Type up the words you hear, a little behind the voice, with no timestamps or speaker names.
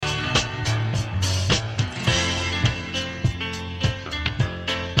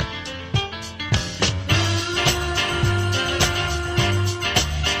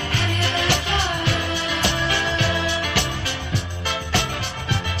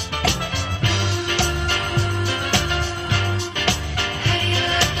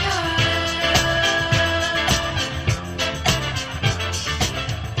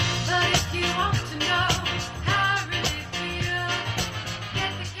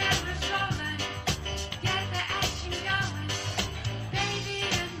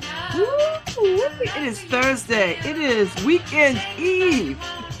It is Thursday. It is weekend eve.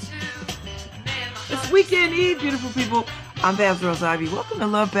 It's weekend eve, beautiful people. I'm Babz Rawls-Ivy. Welcome to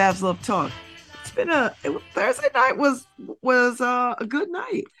LoveBabz, LoveTalk. Thursday night was a good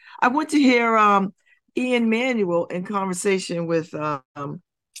night. I went to hear Ian Manuel in conversation with Clyde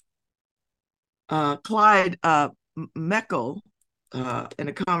Meckel in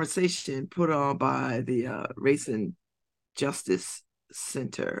a conversation put on by the Race and Justice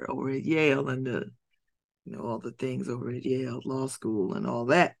Center over at Yale and all the things over at Yale Law School and all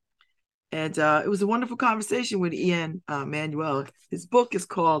that. And it was a wonderful conversation with Ian Manuel. His book is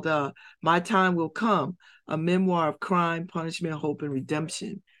called My Time Will Come, a memoir of crime, punishment, hope, and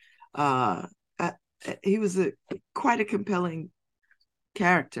redemption. Uh, I, he was quite a compelling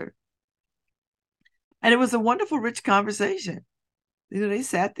character. And it was a wonderful, rich conversation. They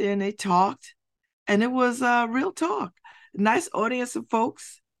sat there and they talked, and it was real talk. Nice audience of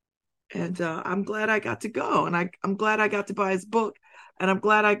folks. And I'm glad I got to go. And I'm glad I got to buy his book. And I'm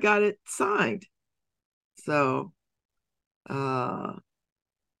glad I got it signed. So it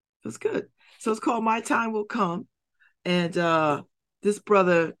was good. So it's called My Time Will Come. And this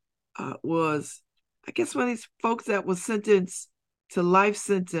brother was, I guess, one of these folks that was sentenced to life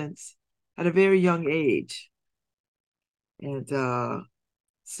sentence at a very young age. And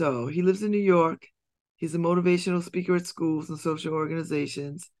so he lives in New York. He's a motivational speaker at schools and social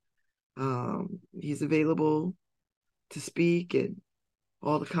organizations. He's available to speak and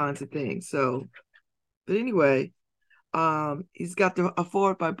all the kinds of things. So, but anyway, he's got a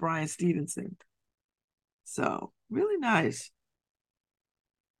forward by Brian Stevenson. So really nice.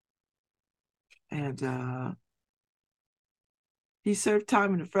 And he served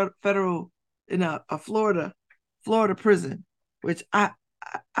time in a federal in a Florida prison, which I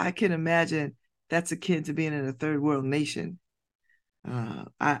can imagine that's akin to being in a third world nation.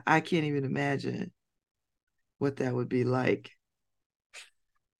 I can't even imagine what that would be like.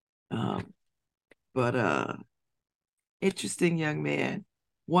 But interesting young man,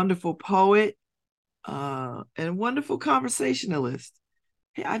 wonderful poet, and wonderful conversationalist.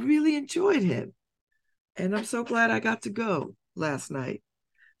 Hey, I really enjoyed him, and I'm so glad I got to go last night.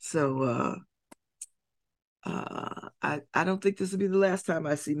 So I don't think this will be the last time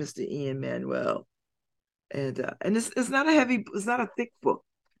I see Mr. Ian Manuel. And it's not it's not a thick book.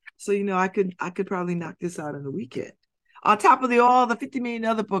 So I could probably knock this out in the weekend. On top of all the 50 million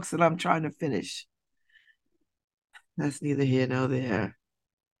other books that I'm trying to finish. That's neither here nor there.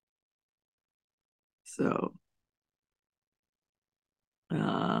 So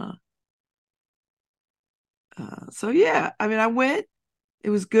uh so yeah, I mean I went.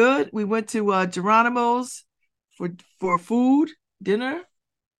 It was good. We went to Geronimo's for food, dinner.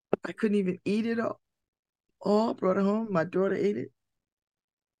 I couldn't even eat it all. Brought it home. My daughter ate it.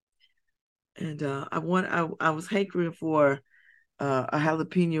 And I was hankering for a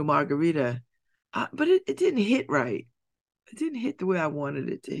jalapeno margarita, but it didn't hit right. It didn't hit the way I wanted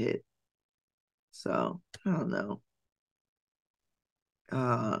it to hit. So I don't know.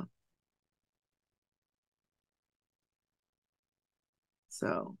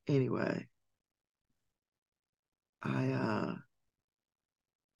 So anyway, I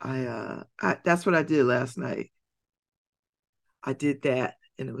that's what I did last night. I did that,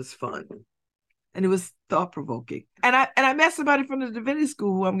 and it was fun, and it was thought provoking. And I met somebody from the divinity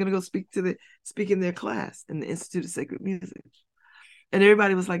school who I'm going to go speak in their class in the Institute of Sacred Music. And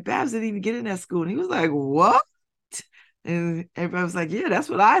everybody was like, Babz didn't even get in that school. And he was like, what? And everybody was like, yeah, that's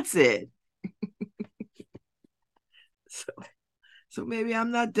what I said. So maybe I'm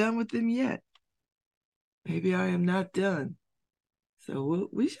not done with them yet. Maybe I am not done. So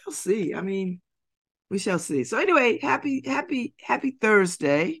we shall see. I mean, we shall see. So anyway, happy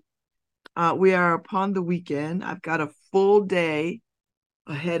Thursday. We are upon the weekend. I've got a full day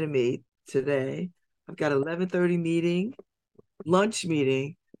ahead of me today. I've got 11:30 lunch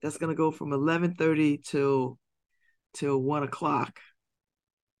meeting that's going to go from 11:30 till 1 o'clock.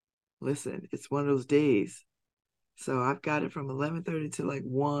 Listen, it's one of those days. So I've got it from 11:30 to like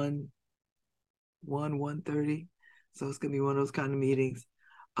 1:30. So it's gonna be one of those kind of meetings.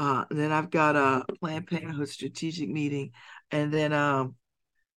 And then I've got a Planned Parenthood strategic meeting, and then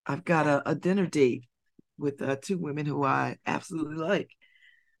I've got a dinner date with two women who I absolutely like.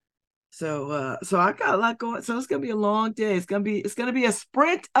 So I got a lot going. So it's gonna be a long day. It's gonna be a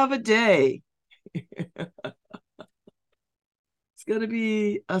sprint of a day. It's gonna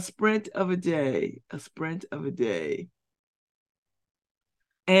be a sprint of a day, a sprint of a day.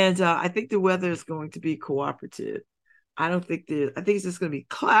 And I think the weather is going to be cooperative. I think it's just going to be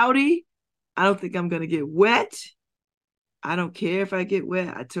cloudy. I don't think I'm going to get wet. I don't care if I get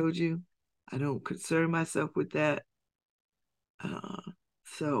wet. I told you I don't concern myself with that. Uh,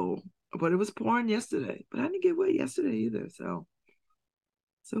 so, but it was pouring yesterday, but I didn't get wet yesterday either. So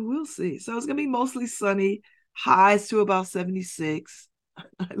we'll see. So it's gonna be mostly sunny, highs to about 76.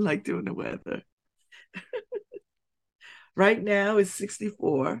 I like doing the weather. Right now it's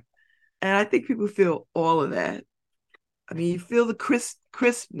 64, and I think people feel all of that. I mean, you feel the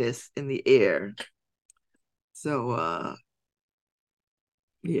crispness in the air. So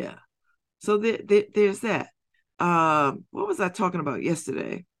yeah. So there's that. What was I talking about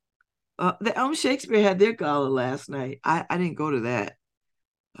yesterday? The Elm Shakespeare had their gala last night. I didn't go to that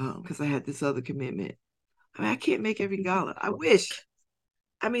because I had this other commitment. I mean, I can't make every gala. I wish.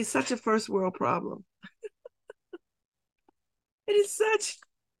 I mean, such a first world problem. It is such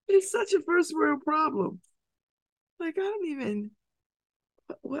it is such a first world problem. Like I don't even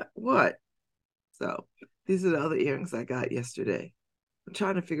what. So these are the other earrings I got yesterday. I'm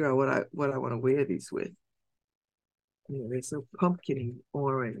trying to figure out what I want to wear these with. They're so pumpkin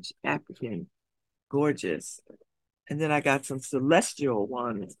orange, African, gorgeous. And then I got some celestial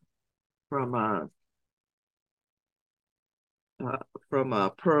ones from uh, uh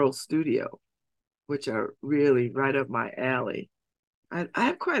Pearl Studio, which are really right up my alley. I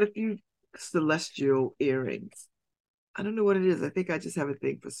have quite a few celestial earrings. I don't know what it is. I think I just have a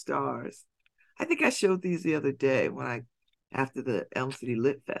thing for stars. I think I showed these the other day when I after the Elm City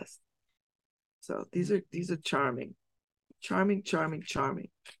Lit Fest. So these are charming, charming, charming, charming.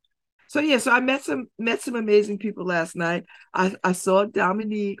 So yeah, so I met some amazing people last night. I saw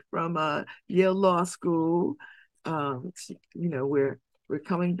Dominique from Yale Law School. We're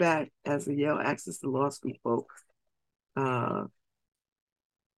coming back as the Yale Access to Law School folks uh,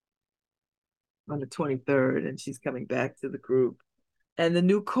 on the 23rd, and she's coming back to the group. And the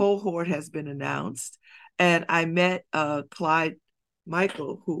new cohort has been announced. And I met Clyde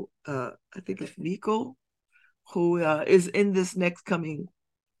Michael, who I think is Nico, who is in this next coming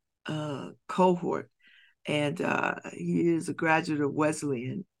cohort. And he is a graduate of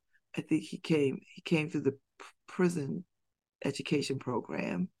Wesleyan. I think he came through the prison education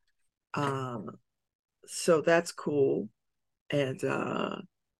program. So that's cool. And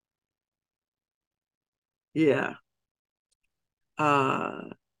yeah, uh,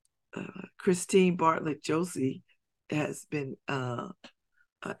 Christine Bartlett Josie has been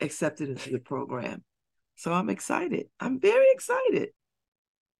accepted into the program. So I'm excited. I'm very excited.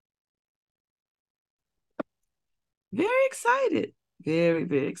 Very excited. Very,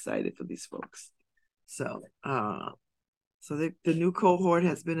 very excited for these folks. So the new cohort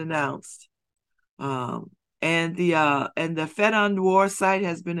has been announced. And the Fed on Noir site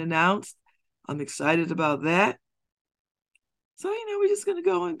has been announced. I'm excited about that. So we're just gonna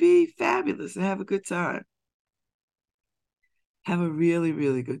go and be fabulous and have a good time. Have a really,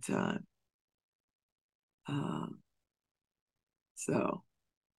 really good time. Um, so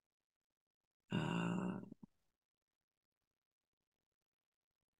uh,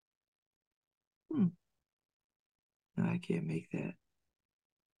 hmm, no, I can't make that.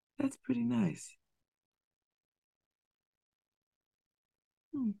 That's pretty nice.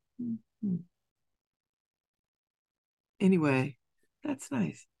 Hmm, hmm, hmm. Anyway, that's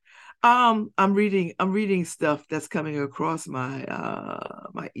nice. I'm reading stuff that's coming across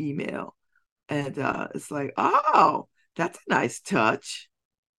my email, and it's like, oh, that's a nice touch.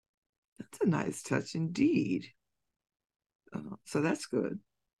 That's a nice touch indeed. So that's good.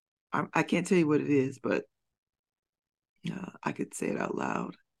 I can't tell you what it is, but I could say it out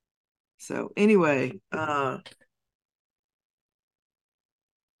loud. So anyway,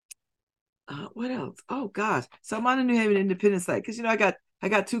 what else? Oh gosh. So I'm on the New Haven Independent site because I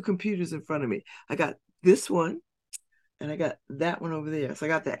got two computers in front of me. I got this one and I got that one over there. So I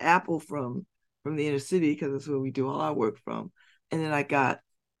got the Apple from the inner city because that's where we do all our work from. And then I got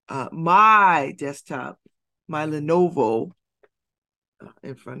my desktop, my Lenovo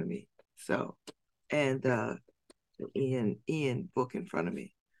in front of me. So and the Ian book in front of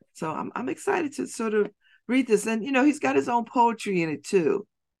me. So I'm excited to sort of read this. And he's got his own poetry in it too.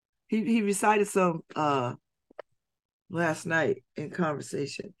 He recited some last night in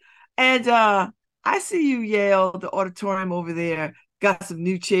conversation. And I see you, Yale, the auditorium over there, got some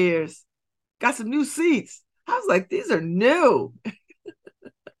new chairs, got some new seats. I was like, these are new.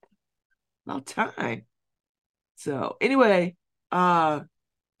 About time. So anyway,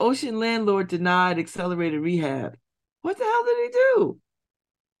 Ocean landlord denied accelerated rehab. What the hell did he do?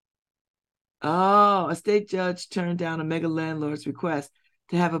 Oh, a state judge turned down a mega landlord's request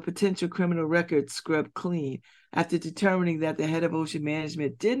to have a potential criminal record scrubbed clean after determining that the head of ocean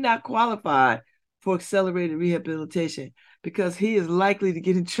management did not qualify for accelerated rehabilitation because he is likely to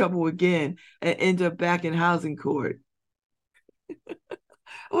get in trouble again and end up back in housing court.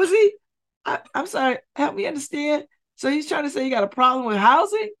 Was he? I'm sorry, help me understand. So he's trying to say you got a problem with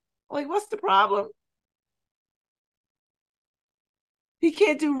housing? Like, what's the problem? He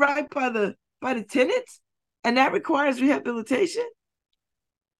can't do right by the tenants, and that requires rehabilitation.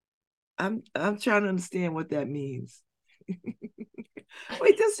 I'm trying to understand what that means.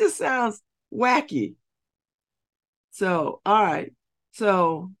 Wait, this just sounds wacky. So, all right.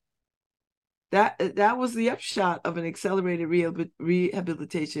 So that was the upshot of an accelerated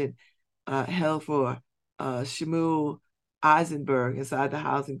rehabilitation held for Shmuel Eisenberg inside the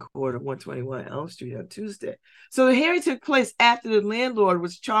housing court of 121 Elm Street on Tuesday. So the hearing took place after the landlord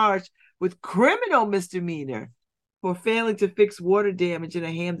was charged with criminal misdemeanor for failing to fix water damage in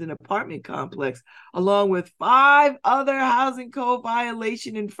a Hampton apartment complex, along with 5 other housing code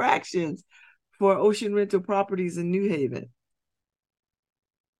violation infractions for ocean rental properties in New Haven.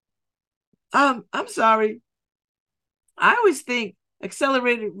 I'm sorry. I always think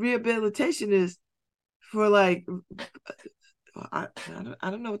accelerated rehabilitation is for like I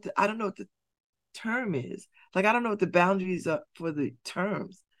don't know what the term is. Like I don't know what the boundaries are for the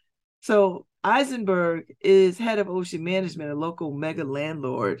terms. So Eisenberg is head of ocean management, a local mega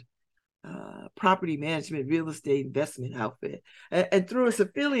landlord, property management, real estate investment outfit. And through its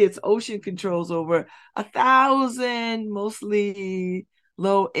affiliates, Ocean controls over 1,000 mostly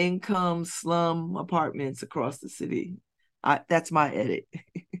low-income slum apartments across the city. That's my edit.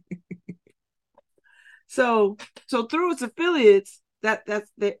 So through its affiliates,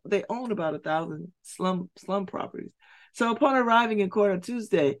 they own about 1,000 slum properties. So upon arriving in court on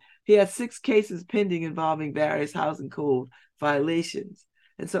Tuesday, he had 6 cases pending involving various housing code violations.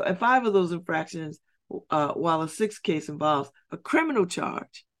 And 5 of those infractions, while a 6th case involves a criminal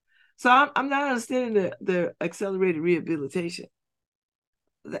charge. So I'm not understanding the accelerated rehabilitation.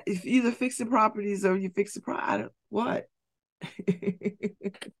 If you either fix the properties or you fix the what?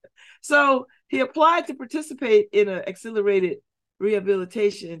 So he applied to participate in an accelerated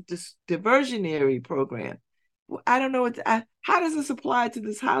rehabilitation diversionary program. I don't know how does this apply to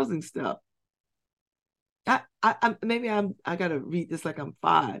this housing stuff? I gotta read this like I'm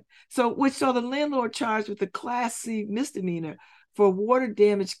 5. So the landlord charged with a Class C misdemeanor for water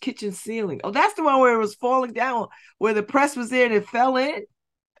damaged kitchen ceiling. Oh, that's the one where it was falling down, where the press was there and it fell in.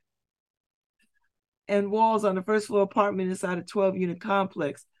 And walls on the first floor apartment inside a 12-unit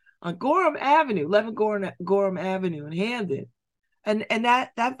complex on Gorham Avenue, 11 Gorham Avenue in Hamden. And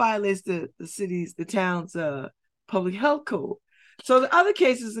that violates the town's public health code. So the other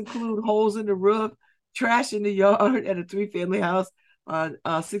cases include holes in the roof, trash in the yard at a 3-family house on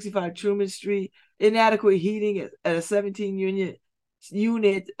 65 Truman Street, inadequate heating at a 17-unit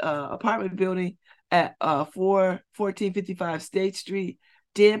apartment building at 1455 State Street,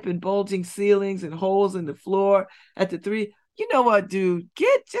 damp and bulging ceilings and holes in the floor at the 3. You know what, dude?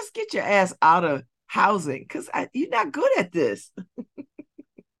 Just get your ass out of housing because you're not good at this.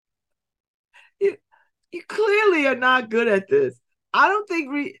 You clearly are not good at this. I don't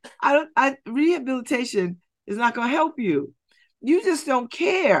think rehabilitation is not going to help you. You just don't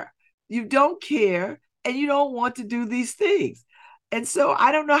care. You don't care, and you don't want to do these things. And so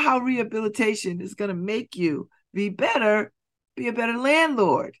I don't know how rehabilitation is going to make you be a better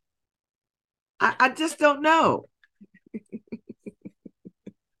landlord. I just don't know.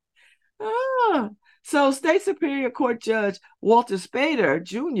 So State Superior Court Judge Walter Spader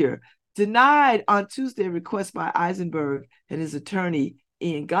Jr. denied on Tuesday a request by Eisenberg and his attorney,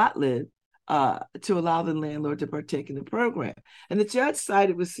 Ian Gottlieb, to allow the landlord to partake in the program. And the judge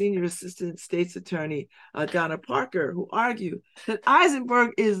sided with Senior Assistant State's Attorney Donna Parker, who argued that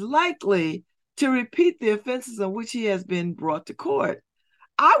Eisenberg is likely to repeat the offenses on which he has been brought to court.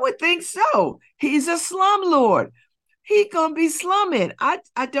 I would think so. He's a slumlord. He gonna be slumming. I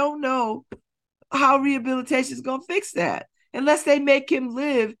don't know how rehabilitation is gonna fix that unless they make him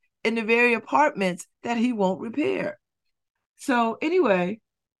live in the very apartments that he won't repair. So anyway,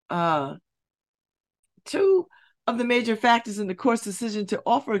 2 of the major factors in the court's decision to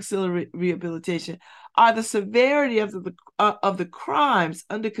offer accelerated rehabilitation are the severity of the crimes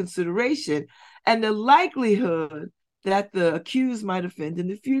under consideration and the likelihood that the accused might offend in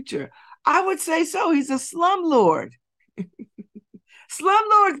the future. I would say so. He's a slumlord.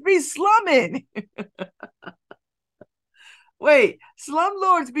 Slumlords be slumming. Wait,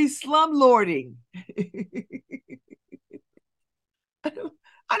 slumlords be slumlording. I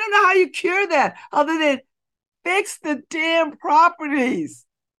don't know how you cure that other than fix the damn properties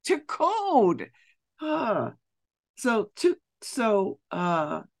to code. So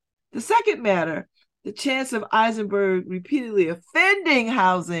The second matter, the chance of Eisenberg repeatedly offending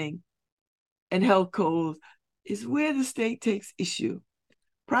housing and health codes, is where the state takes issue.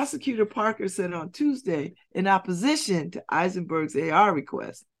 Prosecutor Parker said on Tuesday, in opposition to Eisenberg's AR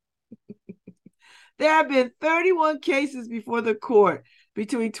request, there have been 31 cases before the court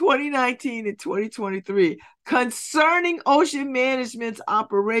between 2019 and 2023 concerning ocean management's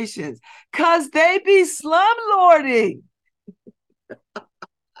operations, because they be slumlording.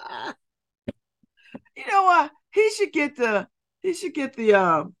 You know what? He should get the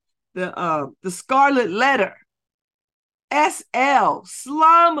scarlet letter. SL,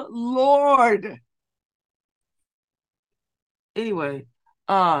 slum lord. Anyway,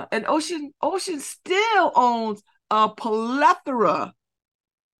 and Ocean still owns a plethora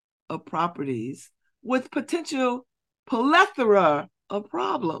of properties with potential plethora of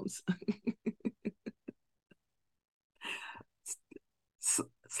problems.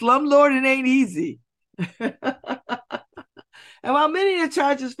 Slumlording ain't easy. And while many of the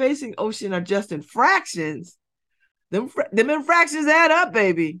charges facing Ocean are just infractions, them infractions add up,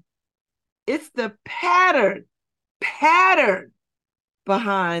 baby. It's the pattern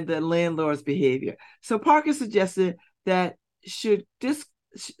behind the landlord's behavior. So Parker suggested that should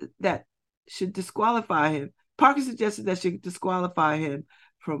disqualify him. Parker suggested that should disqualify him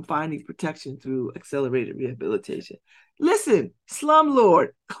from finding protection through accelerated rehabilitation. Listen, slumlord,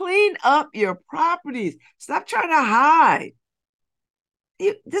 clean up your properties. Stop trying to hide.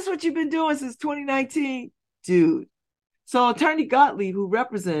 This is what you've been doing since 2019, dude. So Attorney Gottlieb, who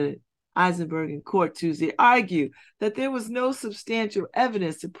represented Eisenberg in court Tuesday, argued that there was no substantial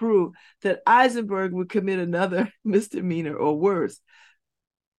evidence to prove that Eisenberg would commit another misdemeanor or worse.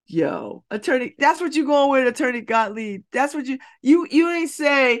 Yo, attorney, that's what you're going with, Attorney Gottlieb. That's what you ain't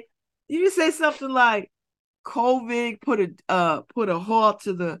say. You didn't say something like COVID put a halt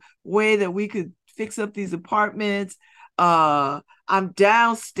to the way that we could fix up these apartments. I'm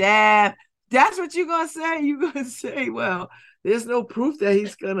down staffed. That's what you're gonna say. You're gonna say, well, there's no proof that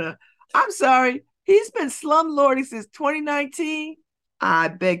he's gonna. I'm sorry, he's been slumlording since 2019. I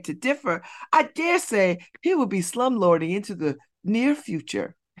beg to differ. I dare say he will be slumlording into the near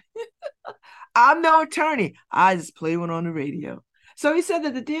future. I'm no attorney. I just play one on the radio. So he said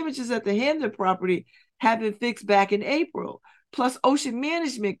that the damages at the Hamden property had been fixed back in April. Plus, Ocean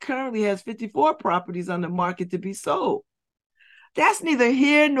Management currently has 54 properties on the market to be sold. That's neither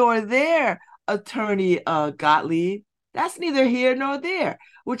here nor there, Attorney Gottlieb. That's neither here nor there,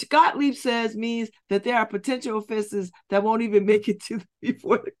 which Gottlieb says means that there are potential offenses that won't even make it to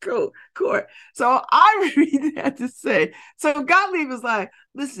before the court. So I read that to say, so Gottlieb was like,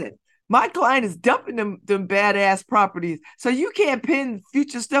 listen, my client is dumping them badass properties, so you can't pin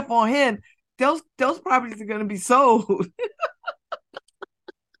future stuff on him. Those properties are going to be sold.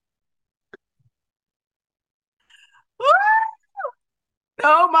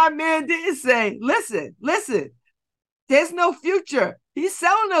 No, my man didn't say, listen, there's no future. He's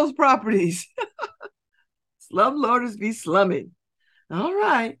selling those properties. Slumlorders be slumming. All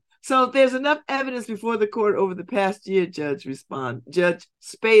right. So there's enough evidence before the court over the past year, Judge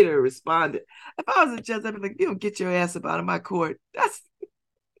Spader responded. If I was a judge, I'd be like, you don't get your ass up out of my court.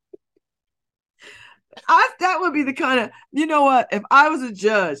 That would be the kind of, you know what? If I was a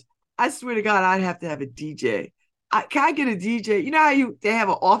judge, I swear to God, I'd have to have a DJ. Can I get a DJ? You know how they have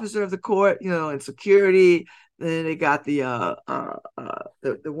an officer of the court, and security. Then they got the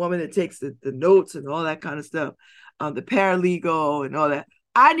woman that takes the notes and all that kind of stuff, the paralegal and all that.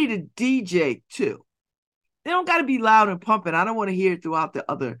 I need a DJ too. They don't got to be loud and pumping. I don't want to hear it throughout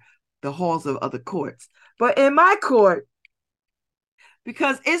the halls of other courts. But in my court,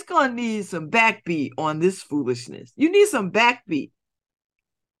 because it's gonna need some backbeat on this foolishness. You need some backbeat.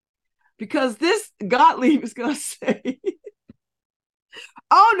 Because this Gottlieb is going to say,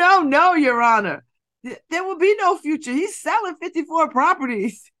 oh, no, Your Honor. There will be no future. He's selling 54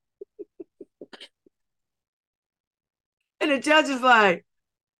 properties. And the judge is like,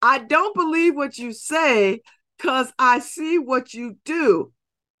 I don't believe what you say because I see what you do,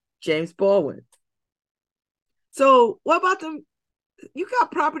 James Baldwin. So what about them? You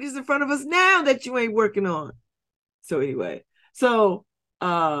got properties in front of us now that you ain't working on. So anyway, so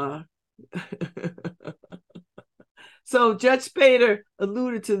Judge Spader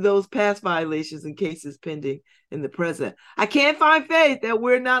alluded to those past violations and cases pending in the present. I can't find faith that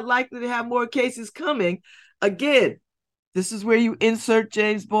we're not likely to have more cases coming. Again, this is where you insert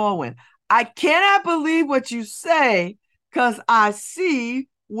James Baldwin. I cannot believe what you say because I see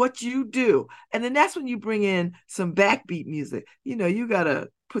what you do. And then that's when you bring in some backbeat music. You gotta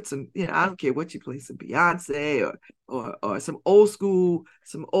put some, I don't care what you play, some Beyonce or some old school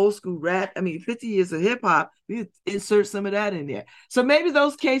rap. I mean, 50 years of hip hop, you insert some of that in there. So maybe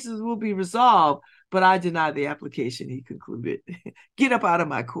those cases will be resolved, but I deny the application, he concluded. Get up out of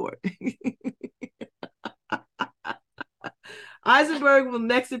my court. Eisenberg will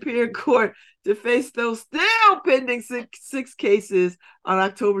next appear in court to face those still pending six cases on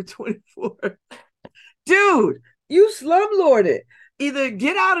October 24th. Dude, you slumlorded. Either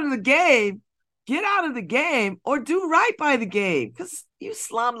get out of the game, or do right by the game, because you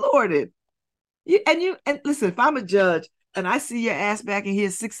slumlorded. And listen, if I'm a judge and I see your ass back in here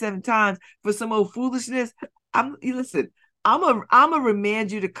 6-7 times for some old foolishness, I'm a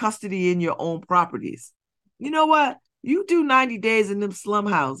remand you to custody in your own properties. You know what? You do 90 days in them slum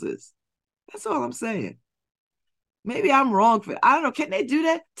houses. That's all I'm saying. Maybe I'm wrong for it. I don't know. Can they do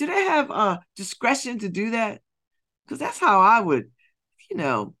that? Do they have discretion to do that? Because that's how I would,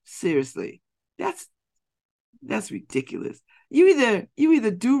 seriously. That's ridiculous. You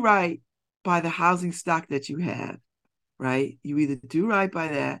either do right by the housing stock that you have, right? You either do right by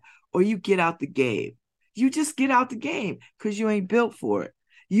that or you get out the game. You just get out the game because you ain't built for it.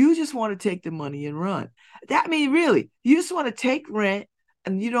 You just want to take the money and run. Really, you just want to take rent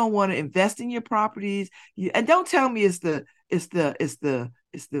and you don't want to invest in your properties. And don't tell me it's the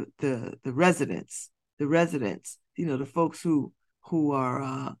residents, the folks who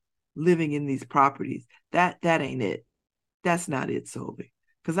are living in these properties. That ain't it. That's not it, Solvay.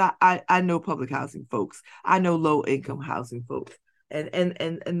 Because I know public housing folks. I know low income housing folks. And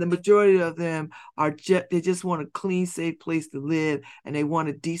the majority of them they just want a clean, safe place to live, and they want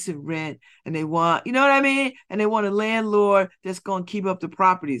a decent rent, and they want, you know what I mean? And they want a landlord that's going to keep up the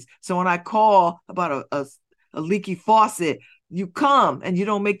properties. So when I call about a leaky faucet, you come and you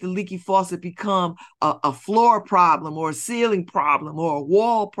don't make the leaky faucet become a floor problem or a ceiling problem or a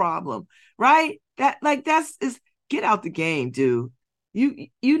wall problem, right? Get out the game, dude.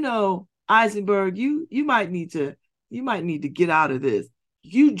 Eisenberg, you might need to get out of this.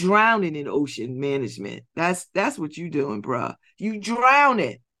 You drowning in ocean management. That's what you doing, bruh. You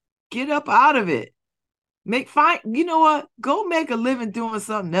drowning. Get up out of it. You know what? Go make a living doing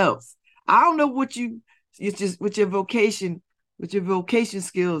something else. I don't know what your vocation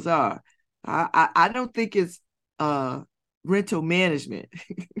skills are. I don't think it's rental management.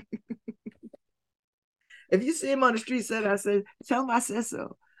 If you see him on the street, I said, tell him I said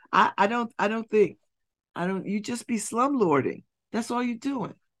so. You just be slumlording. That's all you're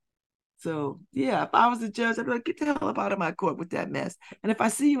doing. So yeah, if I was a judge, I'd be like, get the hell up out of my court with that mess. And if I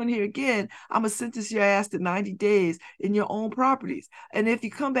see you in here again, I'm gonna sentence your ass to 90 days in your own properties. And if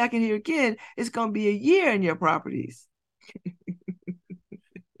you come back in here again, it's gonna be a year in your properties.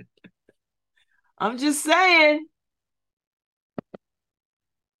 I'm just saying.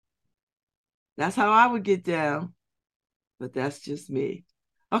 That's how I would get down. But that's just me.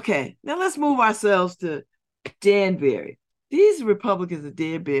 Okay, now let's move ourselves to Danbury. These Republicans of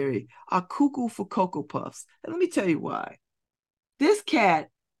Danbury are cuckoo for Cocoa Puffs. And let me tell you why. This cat,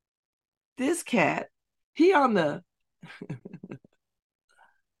 he on the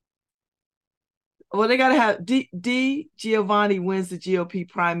well, they gotta have D. Giovanni wins the GOP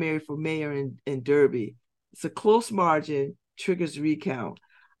primary for mayor in Derby. It's a close margin, triggers recount.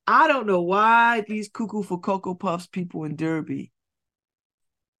 I don't know why these cuckoo for Cocoa Puffs people in Derby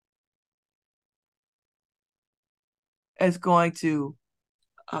is going to,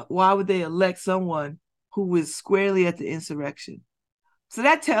 why would they elect someone who was squarely at the insurrection? So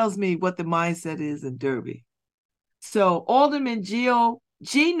that tells me what the mindset is in Derby. So Alderman Gino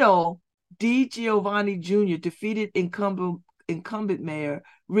D. Giovanni Jr. defeated incumbent mayor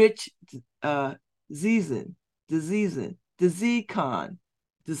Rich Dzikon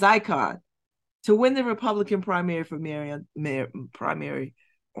to win the Republican primary for mayor primary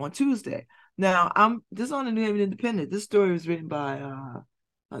on Tuesday. Now, this is on the New Haven Independent. This story was written by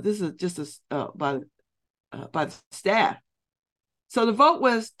this is just by the staff. So the vote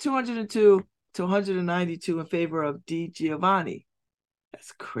was 202 to 192 in favor of D. Giovanni.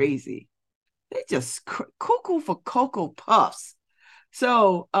 That's crazy. They just cuckoo for Cocoa Puffs.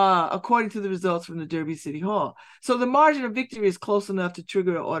 So, according to the results from the Derby City Hall. So the margin of victory is close enough to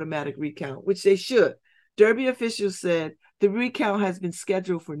trigger an automatic recount, which they should. Derby officials said the recount has been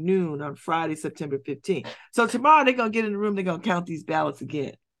scheduled for noon on Friday, September 15th. So tomorrow they're going to get in the room, they're going to count these ballots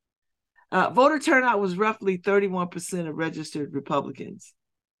again. Voter turnout was roughly 31% of registered Republicans.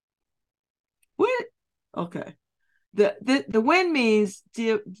 What? Okay. The win means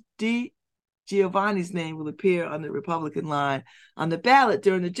D. Giovanni's name will appear on the Republican line on the ballot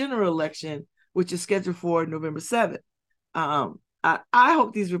during the general election, which is scheduled for November 7th. I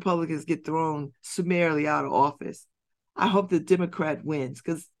hope these Republicans get thrown summarily out of office. I hope the Democrat wins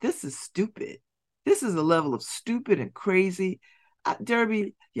because this is stupid. This is a level of stupid and crazy.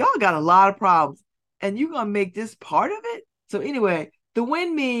 Derby, y'all got a lot of problems, and you're going to make this part of it? So anyway, the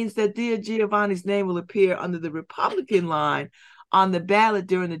win means that Dia Giovanni's name will appear under the Republican line on the ballot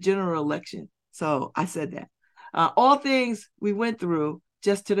during the general election. So I said that. All things we went through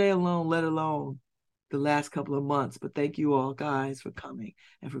just today alone, let alone the last couple of months. But thank you all guys for coming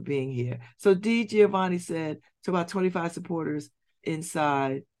and for being here. So D. Giovanni said to about 25 supporters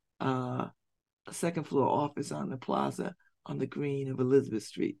inside a second floor office on the plaza on the green of Elizabeth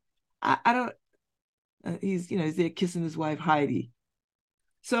Street. I don't, he's there kissing his wife Heidi.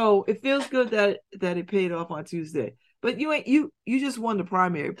 So it feels good that it paid off on Tuesday. But you just won the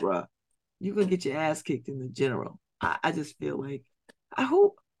primary, bruh. You're gonna get your ass kicked in the general. I just feel like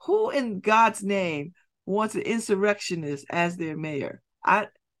who in God's name wants an insurrectionist as their mayor?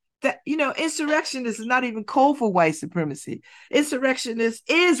 Insurrectionist is not even code for white supremacy. Insurrectionist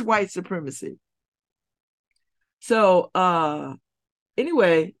is white supremacy. So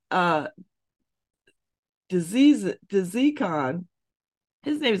anyway, Dazicon,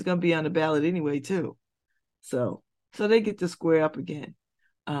 his name is gonna be on the ballot anyway, too. So they get to square up again.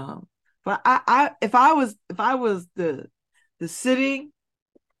 But if I was the sitting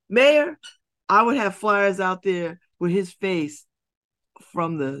mayor, I would have flyers out there with his face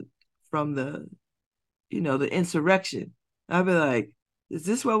from the the insurrection. I'd be like, is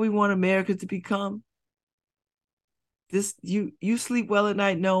this what we want America to become? This you sleep well at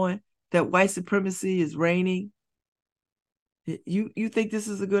night knowing that white supremacy is reigning? You think this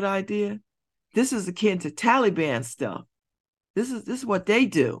is a good idea? This is akin to Taliban stuff. This is what they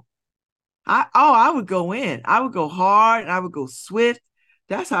do. I would go in. I would go hard and I would go swift.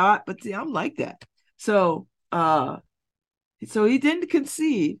 That's how but see, I'm like that. So he didn't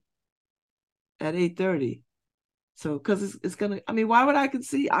concede at 8:30. So because it's gonna, why would I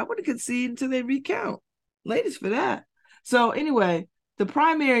concede? I wouldn't concede until they recount. Latest for that. So anyway, the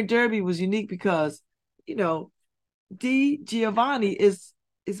primary in Derby was unique because, D. Giovanni is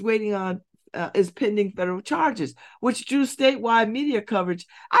waiting on is pending federal charges, which drew statewide media coverage.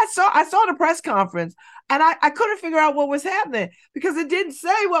 I saw the press conference and I couldn't figure out what was happening because it didn't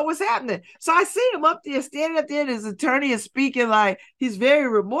say what was happening. So I see him up there, standing up there, and his attorney is speaking like he's very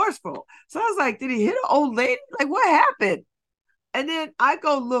remorseful. So I was like, did he hit an old lady? Like, what happened? And then I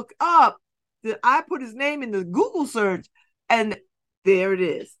go look up. I put his name in the Google search, and there it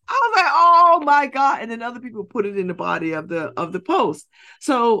is. I was like, oh my God. And then other people put it in the body of the post.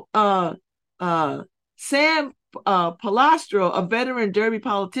 So Sam Palastro, a veteran Derby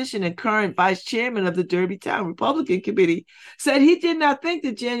politician and current vice chairman of the Derby Town Republican Committee, said he did not think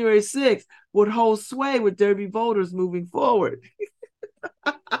that January 6th would hold sway with Derby voters moving forward.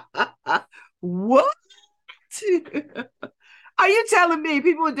 What? Are you telling me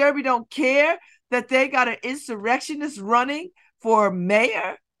people in Derby don't care that they got an insurrectionist running for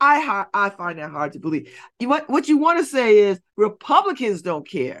mayor? I find that hard to believe. What you want to say is Republicans don't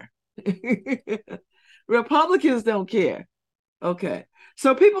care. Republicans don't care. Okay.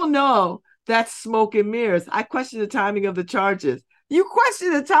 So people know that's smoke and mirrors. I question the timing of the charges. You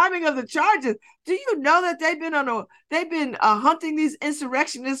question the timing of the charges. Do you know that they've been hunting these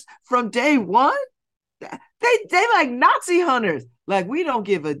insurrectionists from day one? They like Nazi hunters. Like, we don't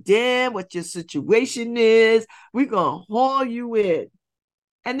give a damn what your situation is. We're gonna haul you in.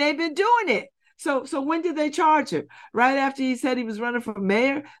 And they've been doing it. So when did they charge him? Right after he said he was running for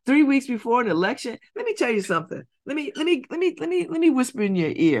mayor, 3 weeks before an election. Let me tell you something. Let me whisper in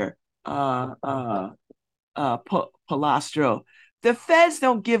your ear, Palastro. The feds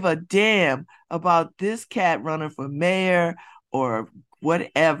don't give a damn about this cat running for mayor or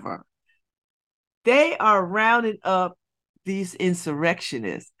whatever. They are rounding up these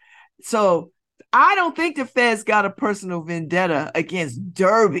insurrectionists. So I don't think the feds got a personal vendetta against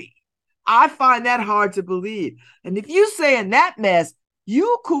Derby. I find that hard to believe. And if you saying that mess,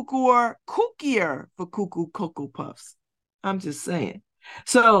 you kookier for cuckoo Cocoa Puffs. I'm just saying.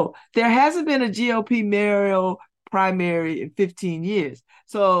 So there hasn't been a GOP mayoral primary in 15 years.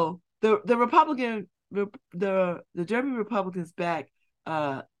 So the Derby Republicans back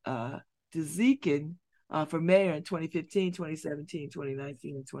Dazicon for mayor in 2015, 2017,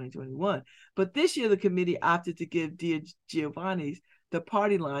 2019, and 2021. But this year, the committee opted to give Dia Giovanni's the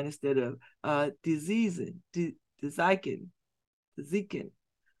party line instead of Dazicon.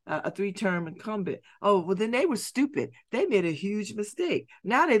 a three-term incumbent. Oh, well, then they were stupid. They made a huge mistake.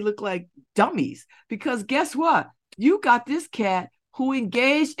 Now they look like dummies because guess what? You got this cat who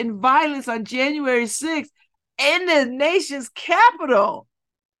engaged in violence on January 6th in the nation's capital.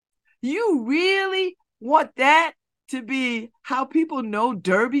 You really want that to be how people know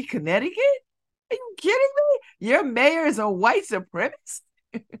Derby, Connecticut? Are you kidding me? Your mayor is a white supremacist?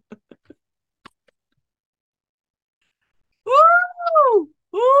 Woo!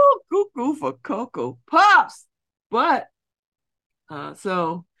 Ooh, cuckoo for Cocoa Puffs. But uh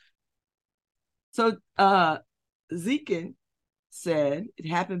so so Zekin said it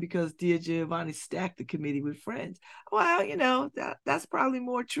happened because Dia Giovanni stacked the committee with friends. Well, that's probably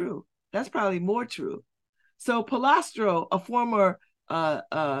more true. That's probably more true. So Palastro, a former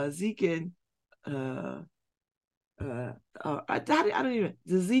Zekin I don't even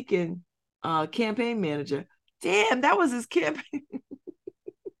the Zekin campaign manager. Damn, that was his campaign.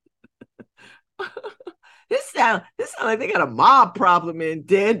 This sound like they got a mob problem in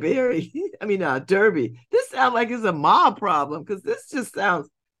Danbury. I mean, Derby. This sounds like it's a mob problem because this just sounds.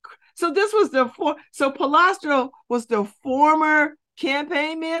 So this was so Palastro was the former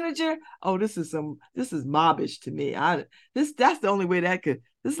campaign manager. Oh, this is mobbish to me. That's the only way that could.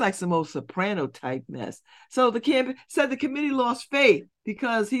 This is like some old Soprano type mess. So the campaign said the committee lost faith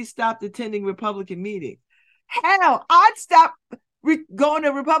because he stopped attending Republican meetings. Hell, I'd stop going to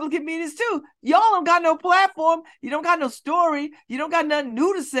Republican meetings too. Y'all don't got no platform. You don't got no story. You don't got nothing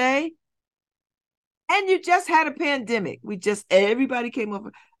new to say. And you just had a pandemic. Everybody came up.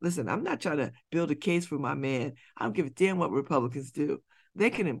 Listen, I'm not trying to build a case for my man. I don't give a damn what Republicans do. They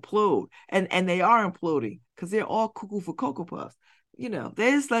can implode. And they are imploding because they're all cuckoo for Cocoa Puffs.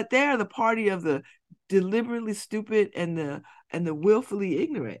 They're the party of the deliberately stupid and the willfully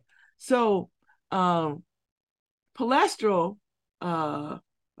ignorant. So Palestro,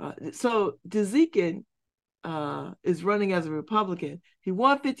 so Dezekin is running as a Republican. He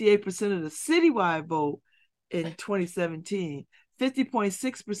won 58% of the citywide vote in 2017,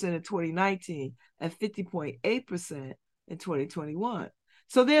 50.6% in 2019, and 50.8% in 2021.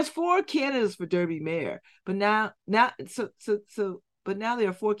 So there's 4 candidates for Derby mayor, but now there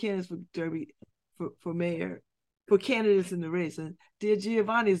are 4 candidates for Derby for mayor for candidates in the race. And Dia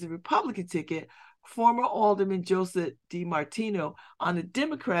Giovanni is the Republican ticket. Former Alderman Joseph DiMartino on the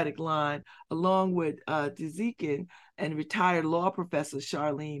Democratic line, along with Dezekin and retired law professor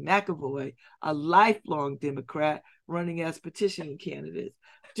Charlene McAvoy, a lifelong Democrat running as petitioning candidates.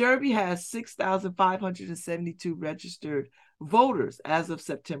 Derby has 6,572 registered voters as of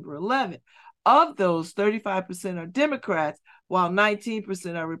September 11th. Of those, 35% are Democrats, while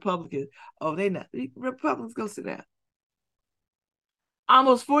 19% are Republicans. Oh, they not. Republicans, go sit down.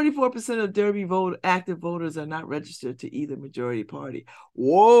 Almost 44% of Derby active voters are not registered to either majority party.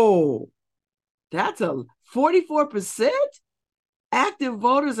 Whoa, that's a 44% active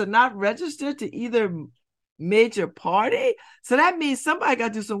voters are not registered to either major party. So that means somebody got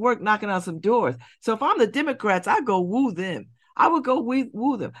to do some work knocking on some doors. So if I'm the Democrats, I go woo them. I would go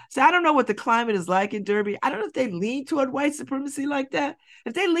woo them. So I don't know what the climate is like in Derby. I don't know if they lean toward white supremacy like that.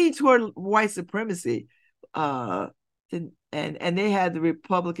 If they lean toward white supremacy, then and they had the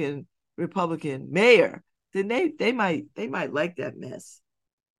Republican mayor, then they might like that mess.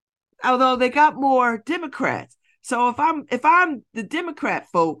 Although they got more Democrats. So if I'm the Democrat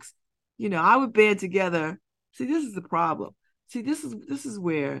folks, I would band together. See, this is the problem. See, this is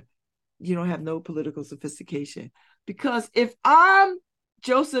where you don't have no political sophistication. Because if I'm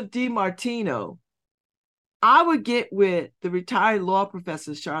Joseph DiMartino, I would get with the retired law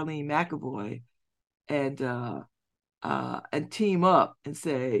professor Charlene McAvoy and team up and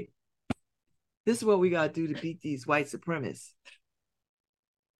say, this is what we got to do to beat these white supremacists.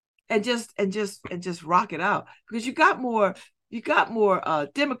 And just rock it out. Because you got more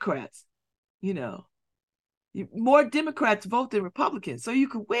Democrats, more Democrats vote than Republicans, so you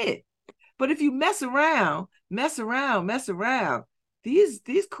could win. But if you mess around,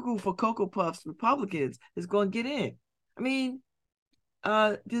 these cuckoo for Cocoa Puffs Republicans is going to get in. I mean,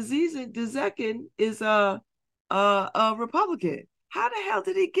 Dezekin is a Republican. How the hell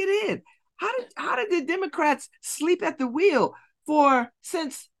did he get in? How did the Democrats sleep at the wheel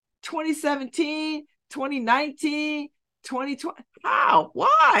since 2017, 2019, 2020? How?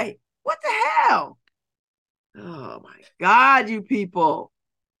 Why? What the hell? Oh my God, you people.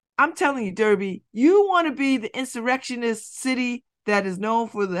 I'm telling you, Derby, you want to be the insurrectionist city that is known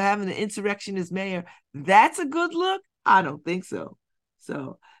for having the insurrectionist mayor. That's a good look? I don't think so.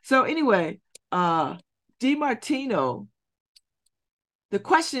 So anyway, DiMartino, the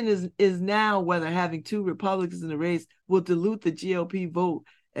question is now whether having 2 Republicans in the race will dilute the GOP vote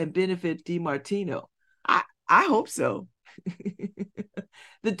and benefit DiMartino. I hope so.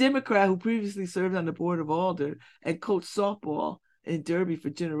 The Democrat who previously served on the board of Alder and coached softball in Derby for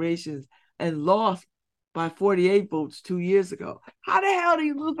generations and lost by 48 votes 2 years ago. How the hell do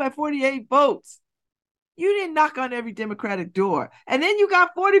you lose by 48 votes? You didn't knock on every Democratic door. And then you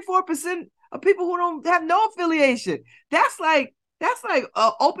got 44% of people who don't have no affiliation. That's like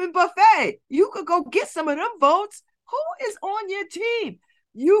an open buffet. You could go get some of them votes. Who is on your team?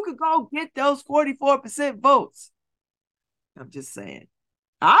 You could go get those 44% votes. I'm just saying.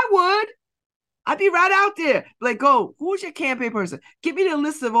 I would. I'd be right out there. Like, go, who's your campaign person? Give me the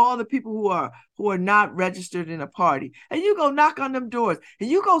list of all the people who are not registered in a party. And you go knock on them doors. And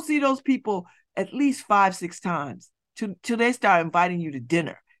you go see those people at least 5-6 times till they start inviting you to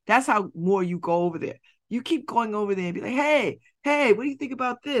dinner. That's how more you go over there. You keep going over there and be like, hey, what do you think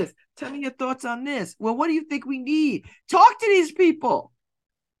about this? Tell me your thoughts on this. Well, what do you think we need? Talk to these people.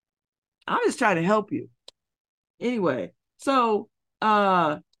 I'm just trying to help you. Anyway, so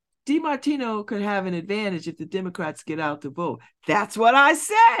DiMartino could have an advantage if the Democrats get out to vote. That's what I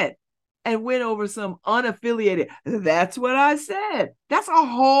said. And win over some unaffiliated. That's what I said. That's a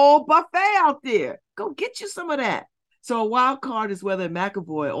whole buffet out there. Go get you some of that. So a wild card is whether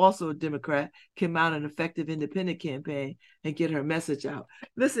McAvoy, also a Democrat, can mount an effective independent campaign and get her message out.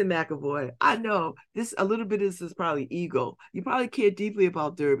 Listen, McAvoy, I know a little bit of this is probably ego. You probably care deeply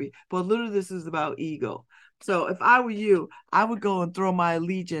about Derby, but a little of this is about ego. So if I were you, I would go and throw my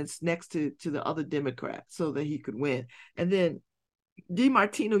allegiance next to the other Democrat so that he could win. And then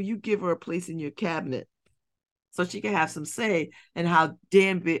DiMartino, you give her a place in your cabinet so she can have some say in how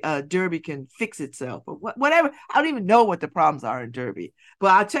Derby can fix itself or whatever. I don't even know what the problems are in Derby,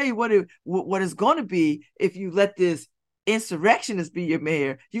 but I'll tell you what it's going to be if you let this insurrectionist be your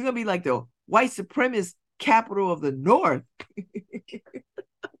mayor. You're going to be like the white supremacist capital of the North.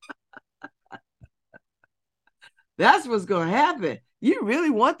 That's what's going to happen. You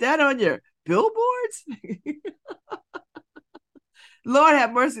really want that on your billboards? Lord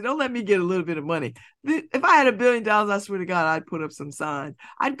have mercy. Don't let me get a little bit of money. If I had $1 billion, I swear to God, I'd put up some signs.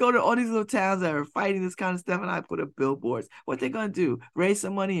 I'd go to all these little towns that are fighting this kind of stuff and I'd put up billboards. What they going to do? Raise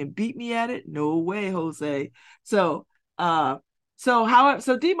some money and beat me at it? No way, Jose. So DiMartino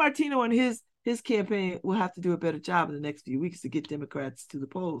and his campaign will have to do a better job in the next few weeks to get Democrats to the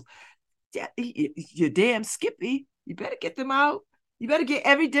polls. Yeah, you're damn Skippy. You better get them out. You better get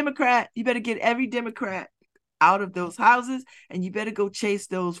every Democrat out of those houses, and you better go chase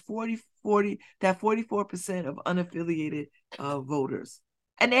those 44% of unaffiliated voters.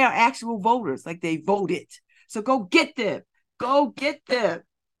 And they are actual voters, like they voted. So go get them.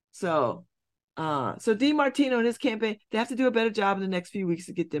 So DiMartino and his campaign, they have to do a better job in the next few weeks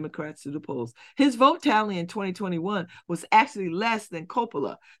to get Democrats to the polls. His vote tally in 2021 was actually less than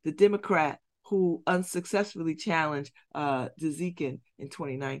Coppola, the Democrat who unsuccessfully challenged Dziekan in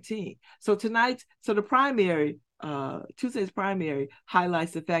 2019. So the primary, Tuesday's primary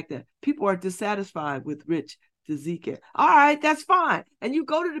highlights the fact that people are dissatisfied with Rich Dziekan. All right, that's fine. And you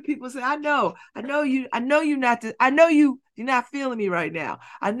go to the people and say, I know you're not feeling me right now.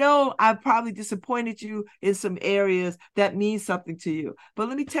 I know I've probably disappointed you in some areas that mean something to you. But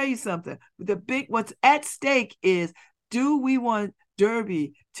let me tell you something. What's at stake is, do we want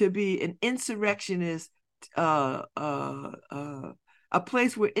Derby to be an insurrectionist, a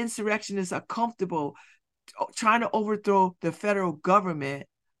place where insurrectionists are comfortable trying to overthrow the federal government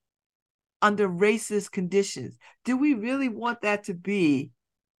under racist conditions? Do we really want that to be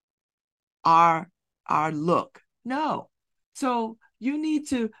our look? No. So you need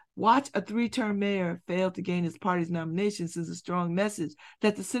to watch a 3-term mayor fail to gain his party's nomination sends a strong message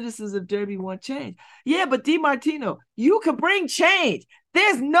that the citizens of Derby want change. Yeah, but DiMartino, you can bring change.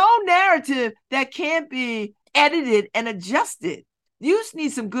 There's no narrative that can't be edited and adjusted. You just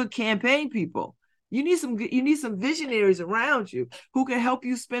need some good campaign people. You need some visionaries around you who can help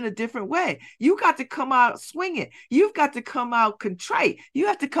you spin a different way. You got to come out swinging. You've got to come out contrite. You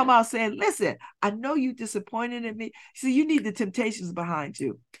have to come out saying, listen, I know you disappointed in me. So you need the Temptations behind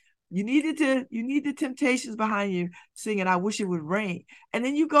you. You need the Temptations behind you singing, I wish it would rain. And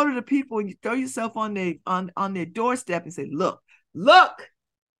then you go to the people and you throw yourself on their doorstep and say, look,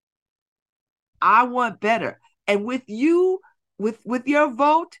 I want better. And with you, with your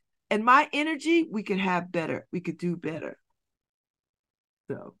vote and my energy, we could have better. We could do better.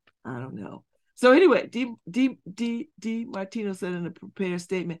 So I don't know. So anyway, DiMartino said in a prepared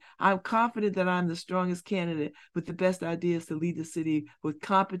statement, I'm confident that I'm the strongest candidate with the best ideas to lead the city with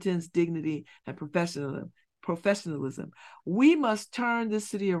competence, dignity, and professionalism. We must turn this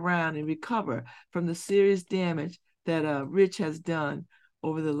city around and recover from the serious damage that Rich has done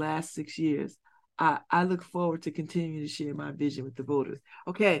over the last 6 years. I look forward to continuing to share my vision with the voters.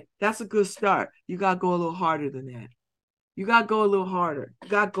 Okay, that's a good start. You got to go a little harder than that. You got to go a little harder. You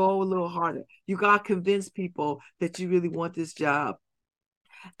got to go a little harder. You got to convince people that you really want this job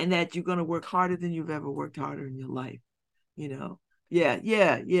and that you're going to work harder than you've ever worked harder in your life. You know, yeah.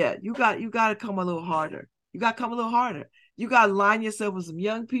 You got to come a little harder. You got to come a little harder. You got to line yourself with some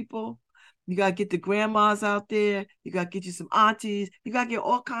young people. You got to get the grandmas out there. You got to get you some aunties. You got to get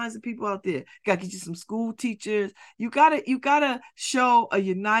all kinds of people out there. You got to get you some school teachers. You gotta show a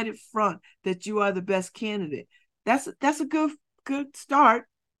united front that you are the best candidate. That's a good start.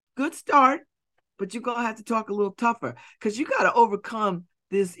 Good start. But you're gonna have to talk a little tougher because you got to overcome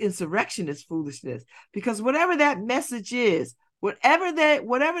this insurrectionist foolishness. Because whatever that message is, whatever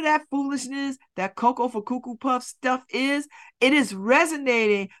that foolishness, that cocoa for cuckoo puff stuff is, it is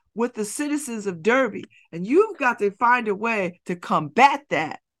resonating with the citizens of Derby, and you've got to find a way to combat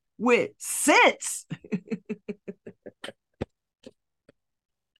that with sense.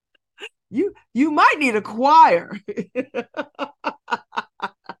 You might need a choir.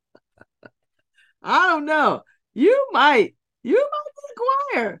 I don't know. You might need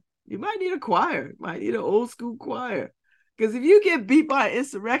a choir. You might need a choir. You might need an old school choir. Because if you get beat by an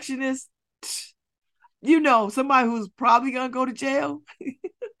insurrectionist, somebody who's probably gonna go to jail,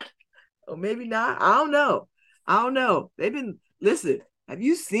 or maybe not. I don't know. I don't know. Listen, have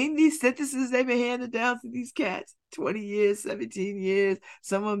you seen these sentences they've been handed down to these cats? 20 years, 17 years,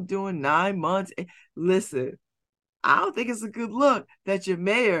 some of them doing 9 months. Listen, I don't think it's a good look that your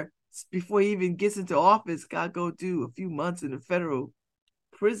mayor, before he even gets into office, got to go do a few months in a federal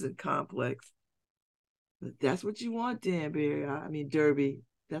prison complex. But that's what you want, Danbury. I mean, Derby.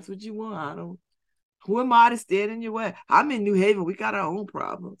 That's what you want. I don't. Who am I to stand in your way? I'm in New Haven. We got our own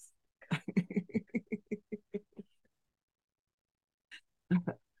problems.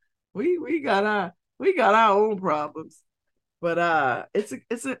 we got our own problems. But it's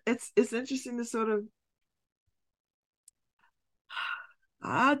interesting to sort of.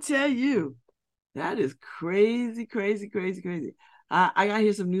 I'll tell you, that is crazy, crazy, crazy, crazy. I gotta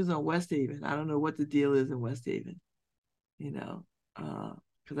hear some news on West Haven. I don't know what the deal is in West Haven, you know,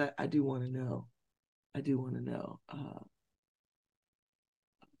 because I do want to know. I do want to know.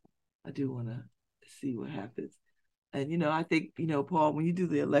 I do want to see what happens. And I think Paul, when you do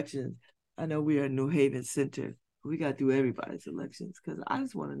the elections, I know we are New Haven Center. We got to do everybody's elections because I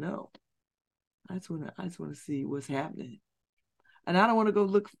just want to know. I just want to see what's happening, and I don't want to go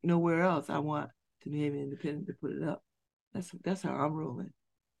look nowhere else. I want the New Haven Independent to put it up. That's how I'm rolling.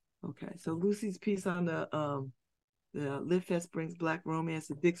 Okay, so Lucy's piece on the Live Fest brings Black romance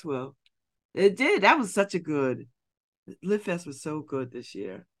to Dixwell. It did. That was such a good. Live Fest was so good this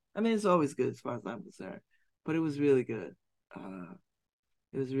year. I mean, it's always good as far as I'm concerned, but it was really good.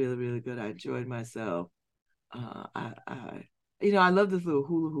 It was really, really good. I enjoyed myself. I love this little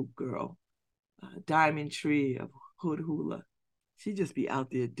hula hoop girl, Diamond Tree of Hood Hula. She just be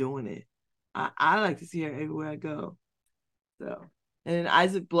out there doing it. I like to see her everywhere I go. So, and then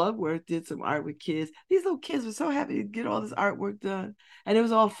Isaac Bloodworth did some art with kids. These little kids were so happy to get all this artwork done, and it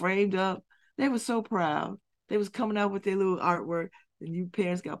was all framed up. They were so proud. They was coming out with their little artwork, and you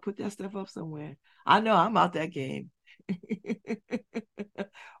parents got to put that stuff up somewhere. I know I'm out that game. I'm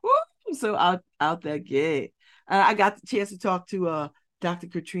so out that game. I got the chance to talk to Dr.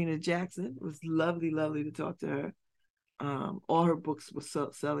 Katrina Jackson. It was lovely, lovely to talk to her. All her books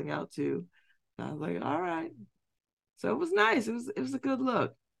were selling out too. I was like, all right. So it was nice. It was a good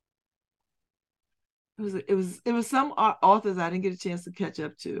look. It was some authors I didn't get a chance to catch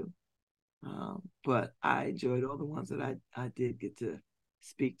up to, but I enjoyed all the ones that I did get to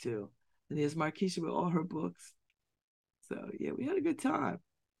speak to. And there's Markeisha with all her books. So yeah, we had a good time.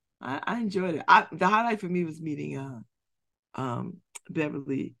 I enjoyed it. The highlight for me was meeting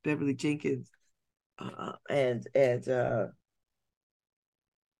Beverly Jenkins and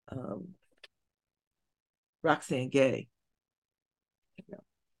um, Roxane Gay.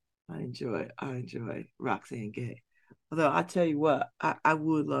 I enjoy Roxane Gay. Although I tell you what, I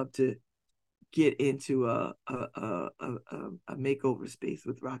would love to get into a makeover space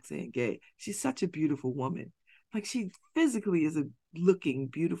with Roxane Gay. She's such a beautiful woman. Like she physically is a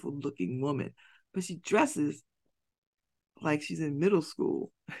beautiful looking woman, but she dresses like she's in middle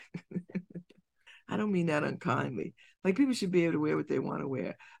school. I don't mean that unkindly. Like people should be able to wear what they want to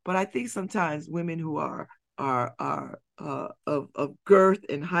wear, but I think sometimes women who are of girth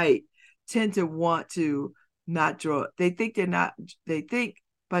and height tend to want to not draw. They think they're not. They think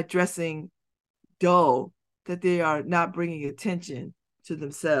by dressing dull that they are not bringing attention to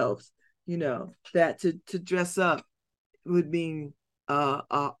themselves. That to dress up would mean a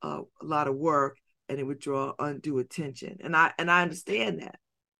lot of work, and it would draw undue attention. And I understand that.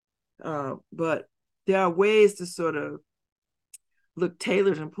 But there are ways to sort of look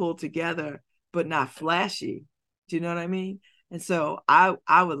tailored and pulled together, but not flashy. Do you know what I mean? And so I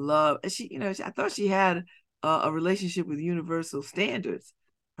would love, and she, I thought she had a relationship with Universal Standards,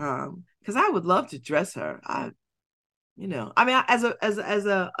 because I would love to dress her. I mean,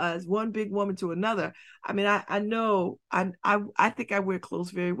 as one big woman to another, I mean, I know I think I wear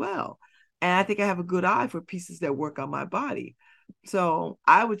clothes very well, and I think I have a good eye for pieces that work on my body. So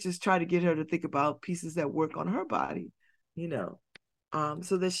I would just try to get her to think about pieces that work on her body, you know,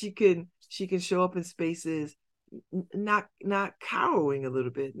 so that she can show up in spaces, not cowering a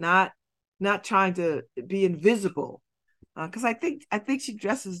little bit, not trying to be invisible, because I think she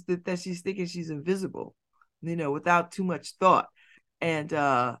dresses that she's thinking she's invisible, without too much thought, and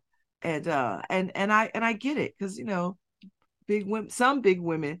and I get it, because big women, some big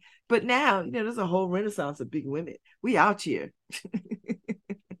women, but now there's a whole renaissance of big women. We out here.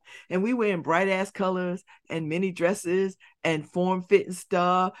 And we wearing bright ass colors and mini dresses and form fitting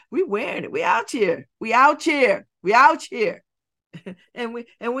stuff. We wearing it. We out here. We out here. We out here. and we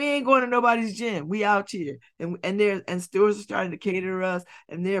ain't going to nobody's gym. We out here. And stores are starting to cater to us.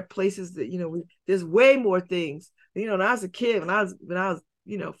 And there are places that there's way more things. When I was a kid, when I was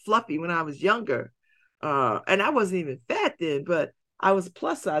fluffy, when I was younger, and I wasn't even fat then, but I was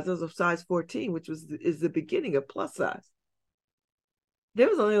plus size. I was a size 14, which is the beginning of plus size. There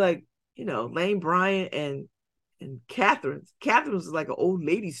was only like, Lane Bryant and Catherine's. Catherine's was like an old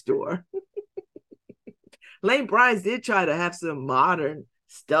lady store. Lane Bryant's did try to have some modern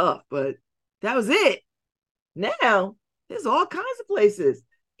stuff, but that was it. Now there's all kinds of places.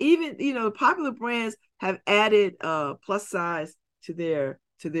 Even popular brands have added plus size to their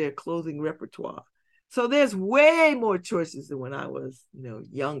clothing repertoire. So there's way more choices than when I was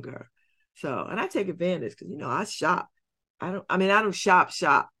younger. So, and I take advantage because I shop. I don't shop.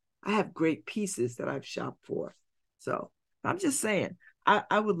 I have great pieces that I've shopped for. So I'm just saying,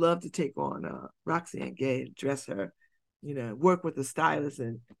 I would love to take on Roxanne Gay and dress her, work with a stylist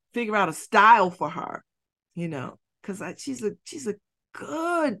and figure out a style for her, because she's a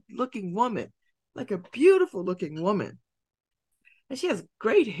good looking woman, like a beautiful looking woman. And she has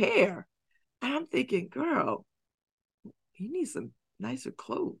great hair. And I'm thinking, girl, you need some nicer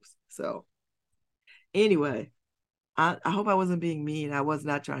clothes. So anyway, I hope I wasn't being mean. I was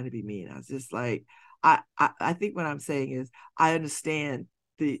not trying to be mean. I was just like, I think what I'm saying is I understand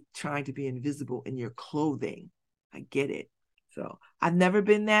the trying to be invisible in your clothing. I get it. So I've never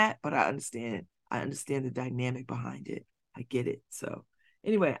been that, but I understand. I understand the dynamic behind it. I get it. So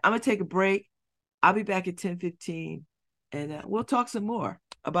anyway, I'm gonna take a break. I'll be back at 10:15, and we'll talk some more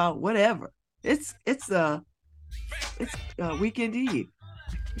about whatever. It's Weekend Eve.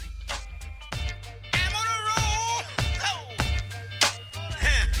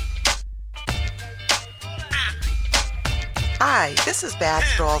 Hi, this is Babz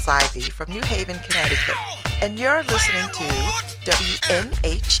Rawls-Ivy from New Haven, Connecticut, and you're listening to WNHHLP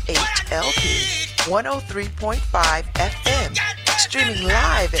 103.5 FM, streaming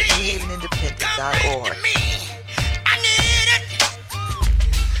live at newhavenindependent.org.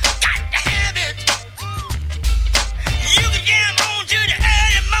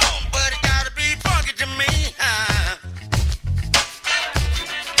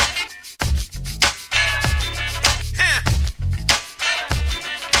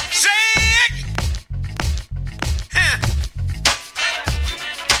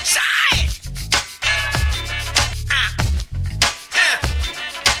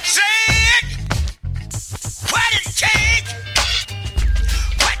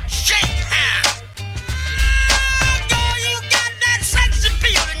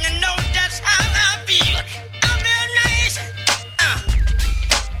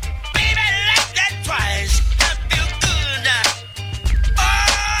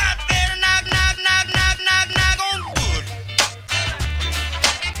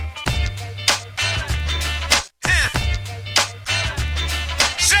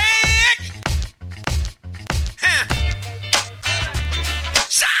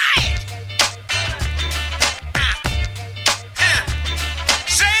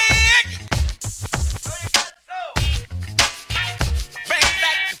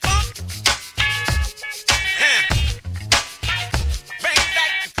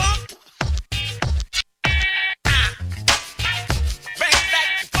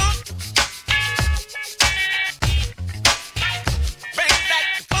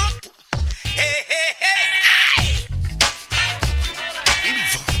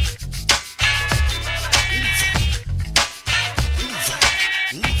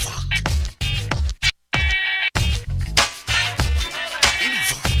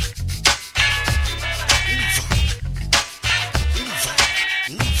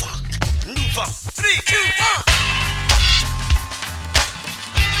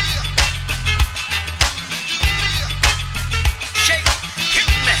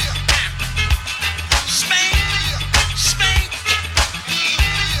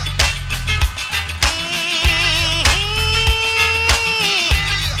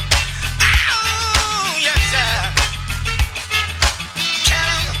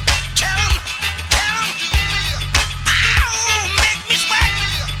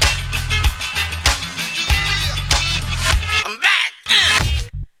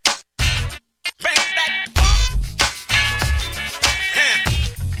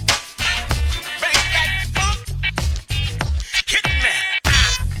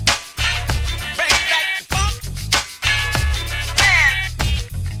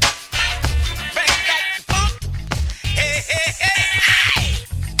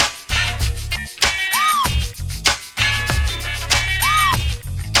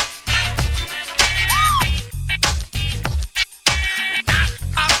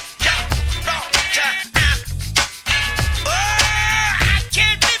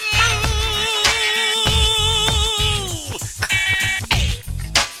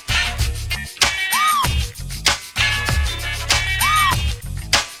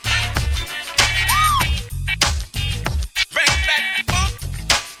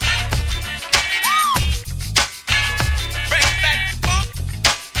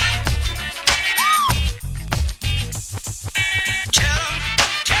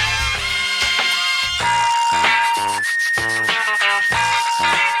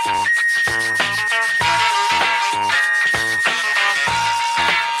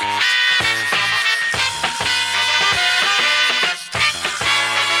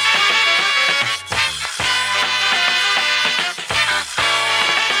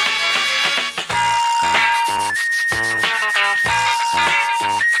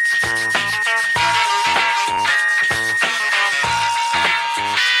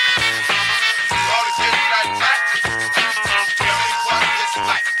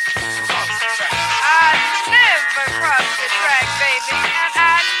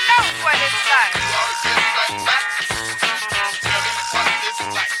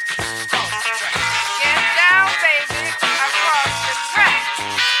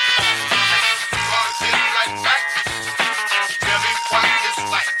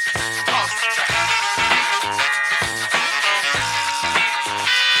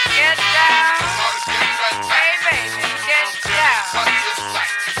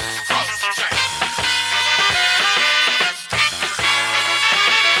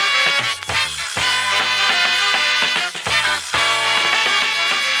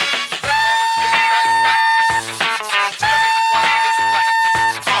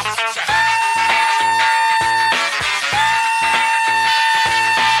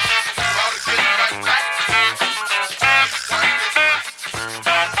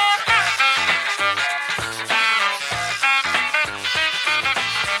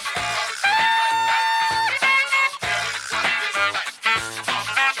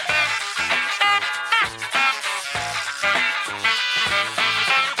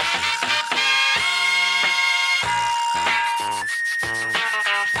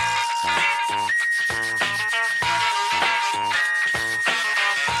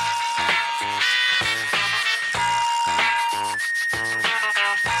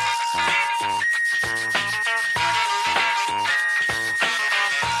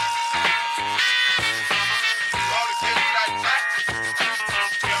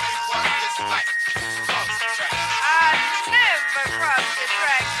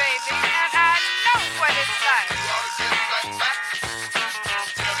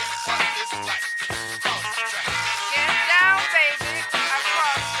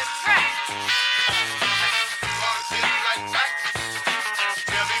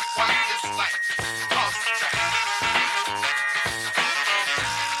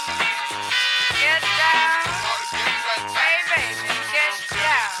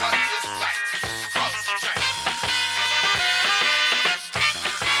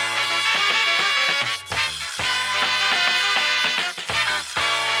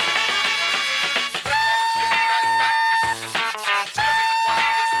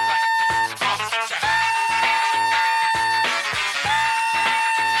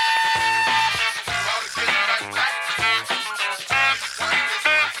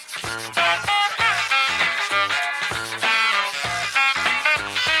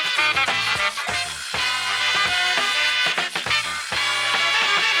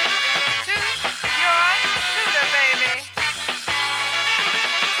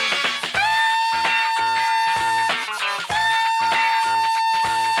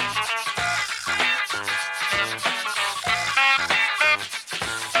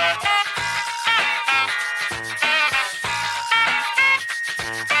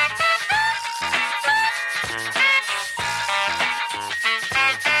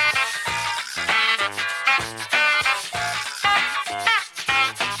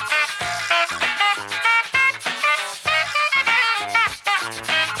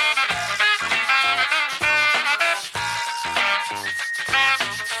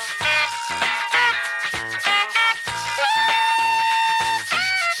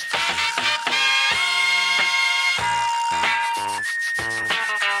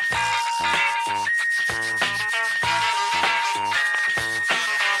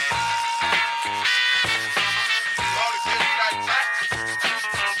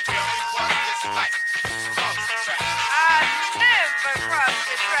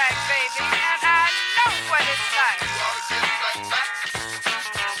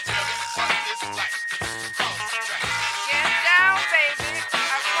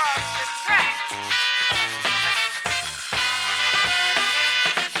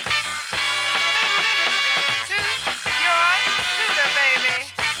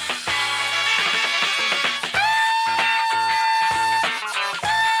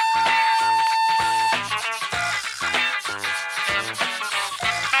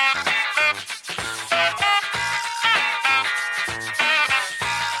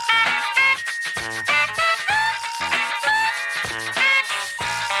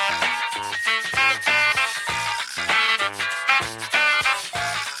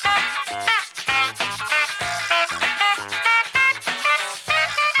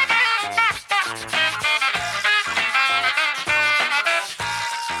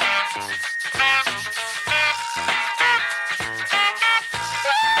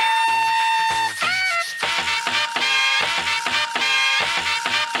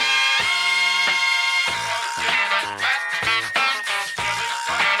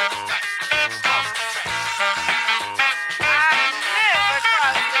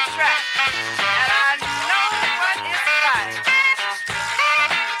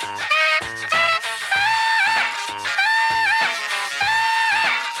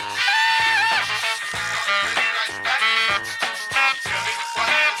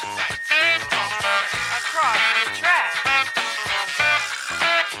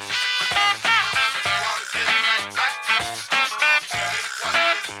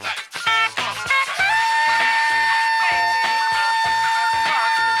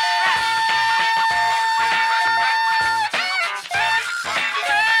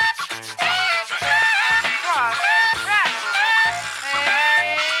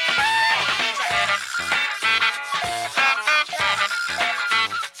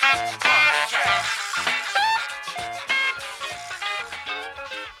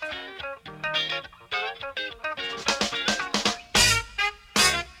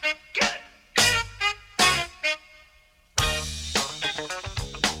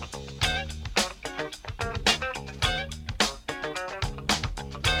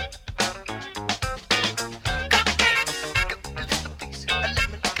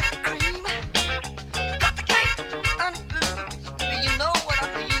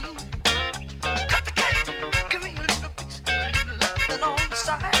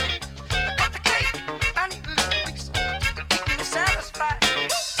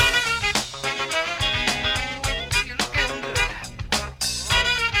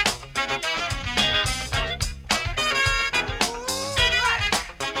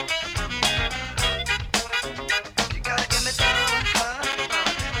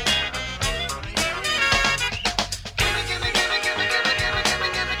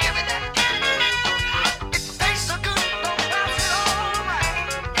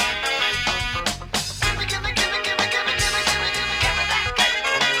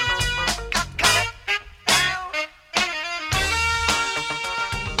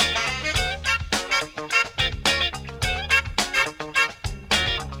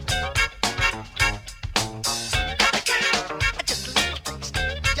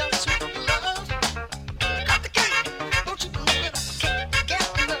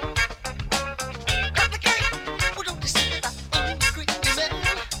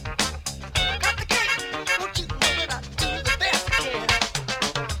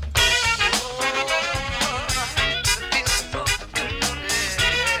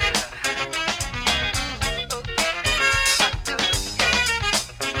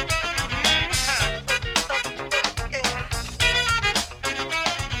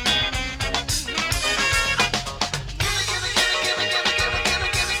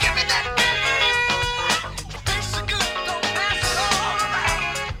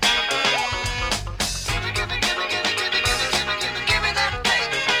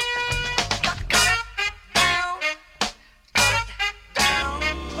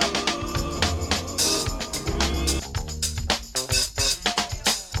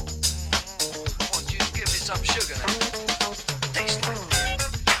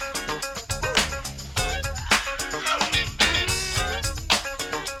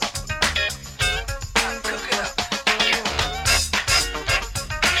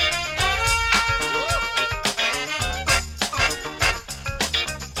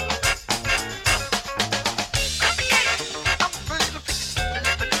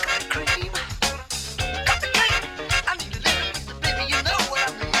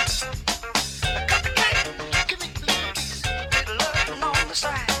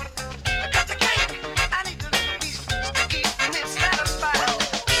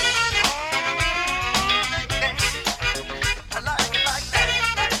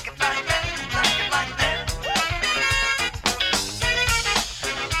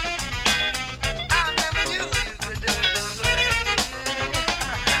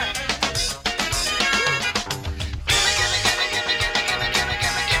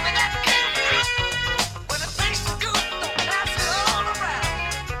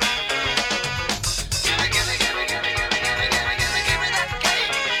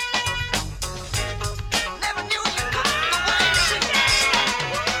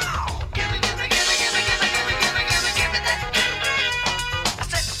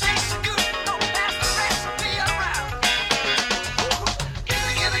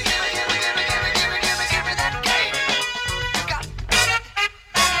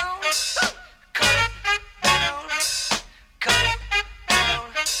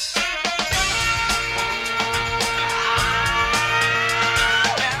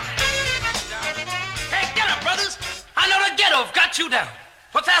 cut you down.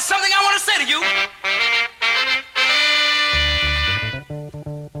 But there's something I want to say to you.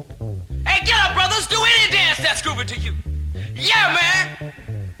 Hey, get up, brothers. Do any dance that's groovy to you. Yeah, man.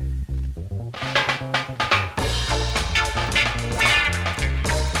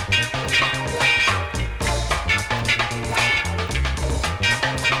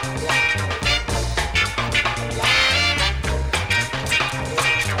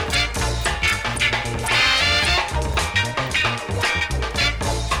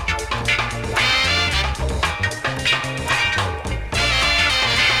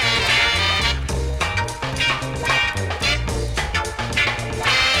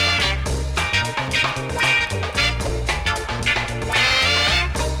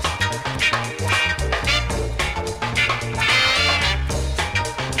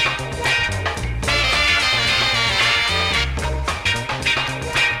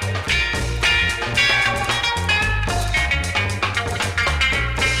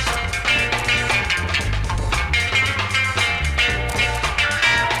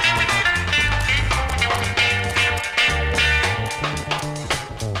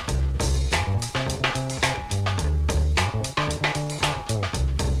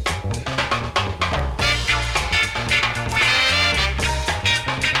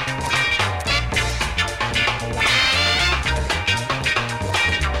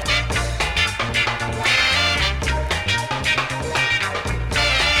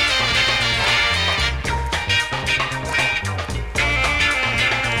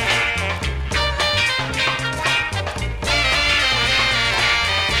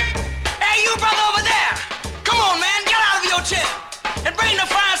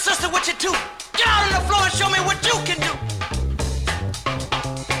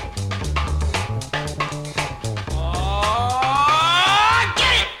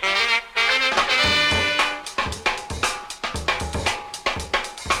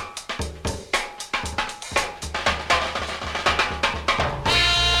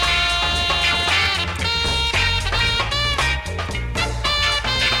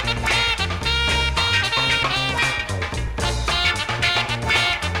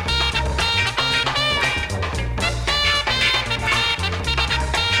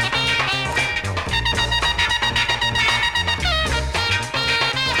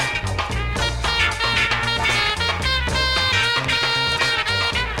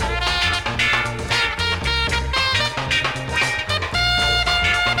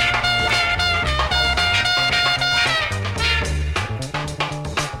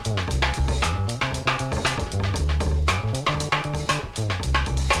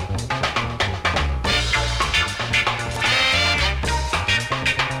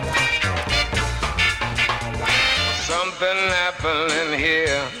 happening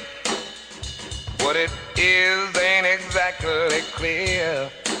here. What it is ain't exactly clear.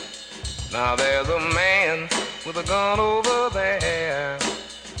 Now there's a man with a gun over there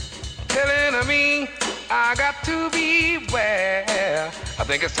telling me I got to beware. I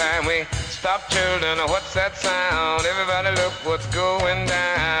think it's time we stop, children. What's that sound? Everybody look what's going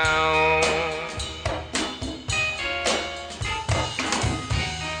down.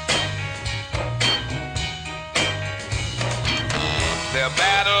 There are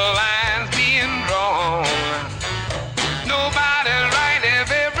battle lines being drawn. Nobody's right if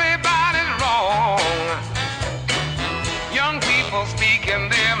everybody's wrong. Young people speaking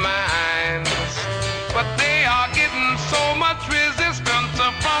their minds, but they are getting so much resistance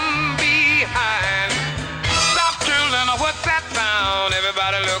from behind. Stop, children, what's that sound?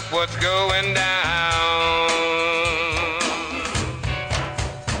 Everybody look what's going down.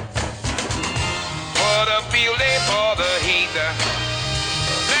 For the field day, for the heat,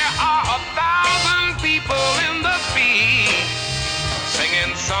 there are 1,000 people in the street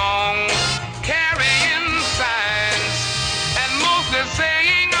singing songs, carrying signs, and mostly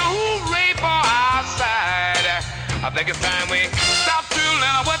saying hooray for our side. I think it's time we stop,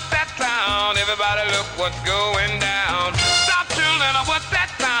 children. What's that sound? Everybody look what's going down. Stop, children. What's that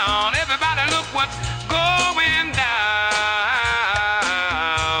sound? Everybody look what's going down.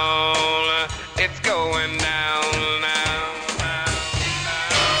 It's going down now.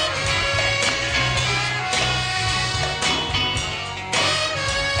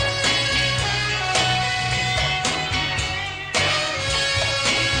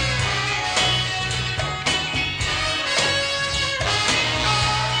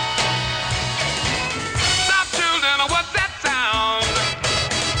 Stop, children, what's that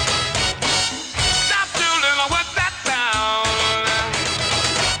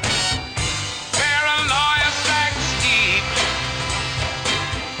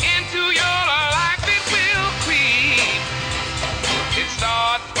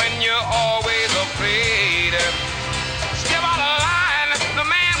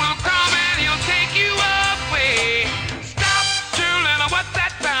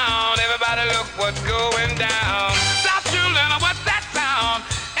what's going down. Stop, children, what's that sound?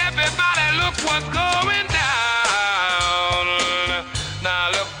 Everybody, look what's going down.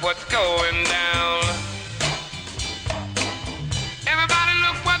 Now look what's going down. Everybody,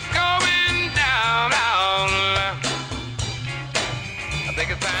 look what's going down. I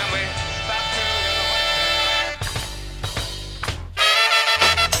think it's time we stop,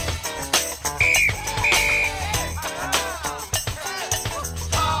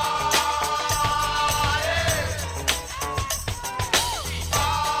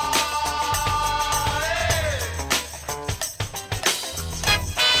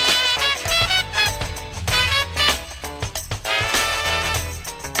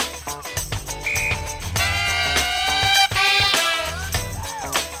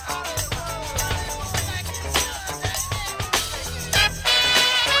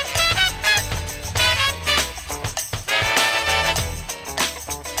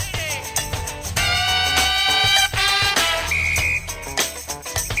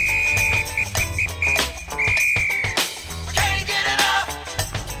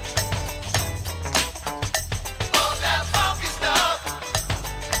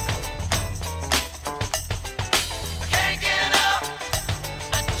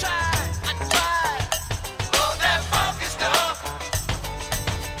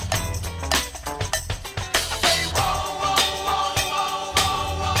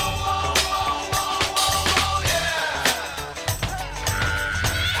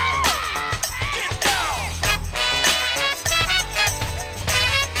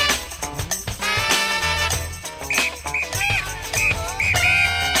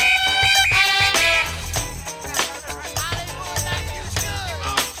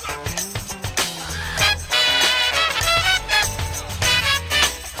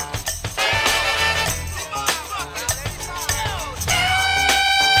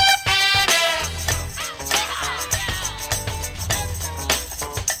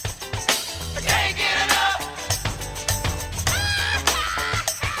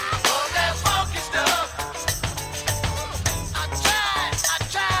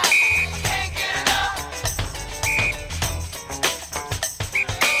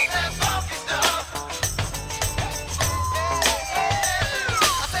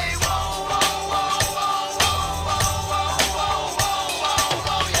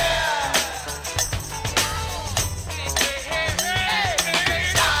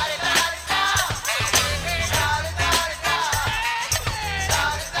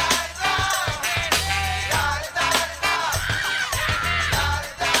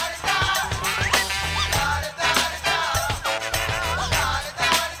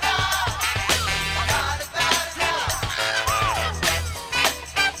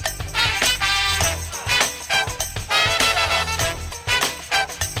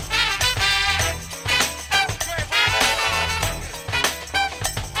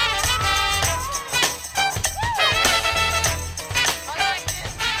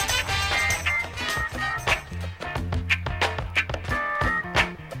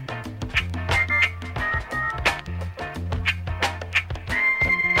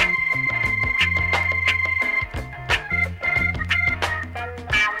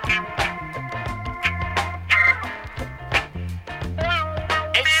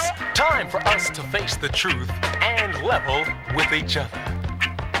 Time for us to face the truth and level with each other.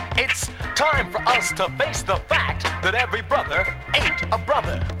 It's time for us to face the fact that every brother ain't a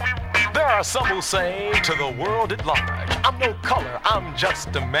brother. There are some who say to the world at large, I'm no color, I'm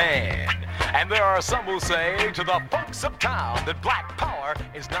just a man. And there are some who say to the folks of town that black power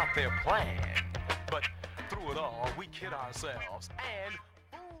is not their plan. But through it all, we kid ourselves and...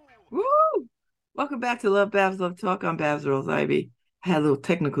 Woo! Welcome back to LoveBabz, LoveTalk. I'm Babz Rawls-Ivy. Had a little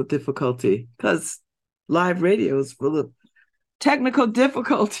technical difficulty because live radio is full of technical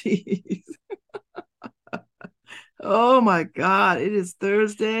difficulties. Oh my God. It is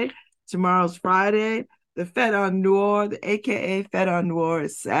Thursday. Tomorrow's Friday. The Fête en Noir, the AKA Fête en Noir,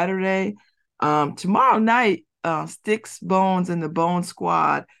 is Saturday. Tomorrow night, Sticks, Bones, and the Bone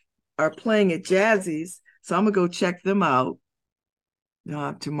Squad are playing at Jazzy's. So I'm going to go check them out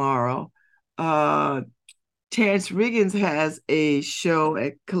tomorrow. Terrence Riggins has a show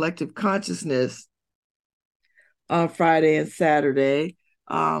at Collective Consciousness on Friday and Saturday.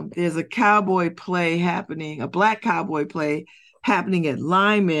 There's a cowboy play happening, a black cowboy play happening at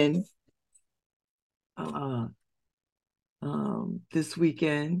Lyman this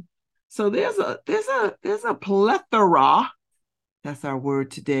weekend. So there's a plethora. That's our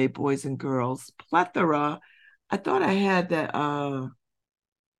word today, boys and girls. Plethora. I thought I had that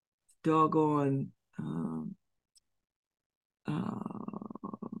doggone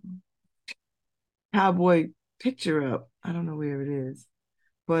cowboy picture up. I don't know where it is,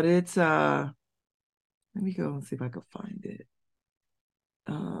 but it's let me go and see if I can find it.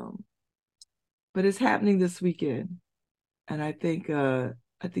 But it's happening this weekend, and I think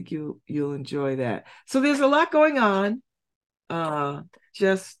you'll enjoy that. So there's a lot going on.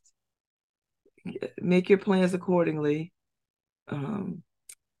 Just make your plans accordingly.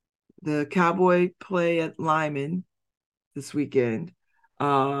 The Cowboy play at Lyman this weekend.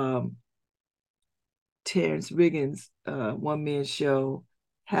 Terrence Riggins one man show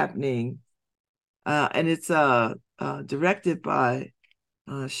happening, and it's directed by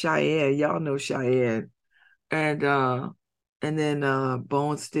Cheyenne. Y'all know Cheyenne, and then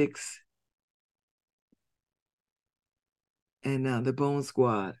Bone Sticks and the Bone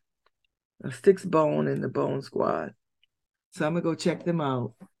Squad, Sticks Bone and the Bone Squad. So I'm gonna go check them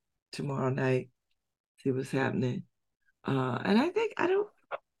out tomorrow night, see what's happening. And I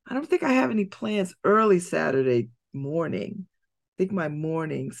don't think I have any plans early Saturday morning. I think my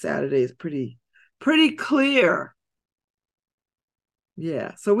morning Saturday is pretty clear.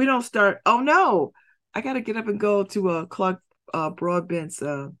 Yeah. So we don't start. Oh no, I gotta get up and go to Clark Broadbent's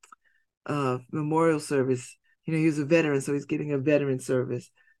memorial service. You know, he was a veteran, so he's getting a veteran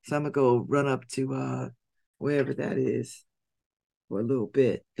service. So I'm gonna go run up to wherever that is for a little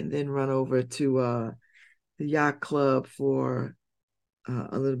bit, and then run over to the yacht club for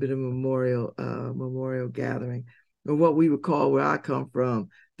a little bit of memorial gathering, or what we would call where I come from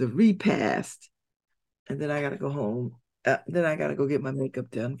the repast. And then I gotta go home. Then I gotta go get my makeup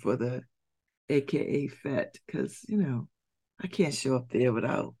done for the AKA Fete, because I can't show up there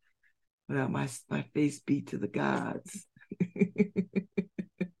without my face beat to the gods.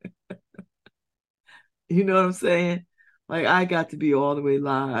 You know what I'm saying? Like, I got to be all the way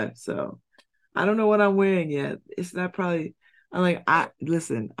live. So I don't know what I'm wearing yet. It's not probably. I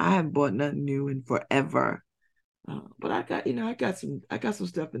haven't bought nothing new in forever. But I got some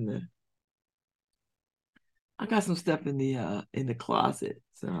stuff in the closet.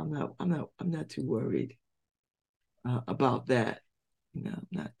 So I'm not too worried about that. I'm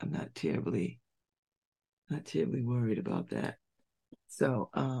not terribly worried about that. So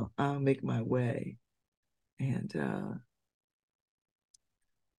I'll make my way, and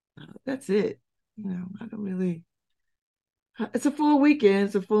that's it. I don't really. It's a full weekend.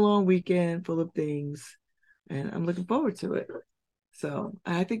 It's a full-on weekend full of things, and I'm looking forward to it. So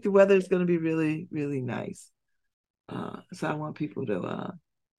I think the weather is going to be really, really nice. So I want people to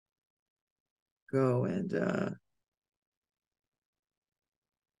go and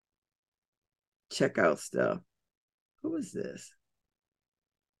check out stuff. Who is this?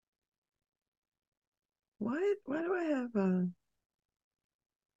 Why do I have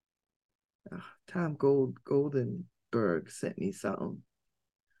Tom Goldenberg sent me something?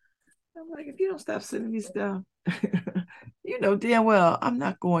 I'm like, if you don't stop sending me stuff, you know damn well I'm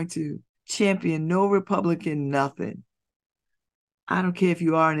not going to champion no Republican nothing. I don't care if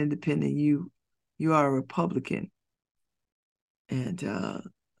you are an independent, you are a Republican. And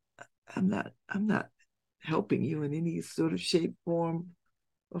I'm not helping you in any sort of shape, form,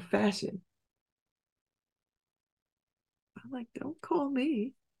 or fashion. I'm like, don't call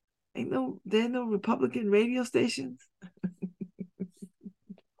me. There are no Republican radio stations.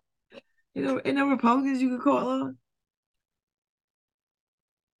 Ain't no Republicans you can call on.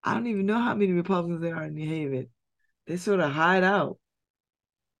 I don't even know how many Republicans there are in New Haven. They sort of hide out.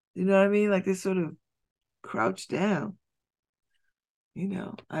 You know what I mean? Like, they sort of crouch down.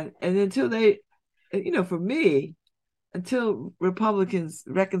 And until they, for me, until Republicans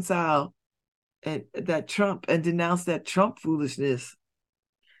reconcile and that Trump and denounce that Trump foolishness,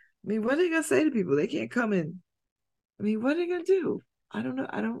 I mean, what are they gonna say to people? They can't come in. I mean, what are they gonna do? I don't know.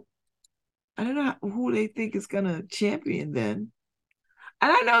 I don't know who they think is gonna champion them.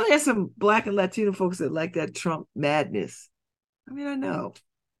 And I know there's some Black and Latino folks that like that Trump madness. I mean, I know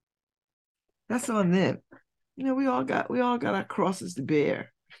that's on them. We all got our crosses to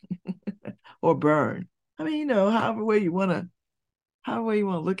bear or burn. I mean, however way you want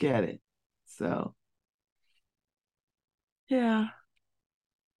to look at it. So, yeah,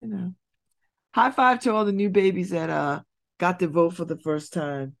 high five to all the new babies that got to vote for the first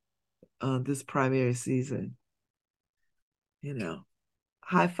time this primary season.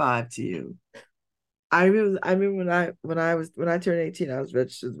 High five to you. I remember when I turned 18, I was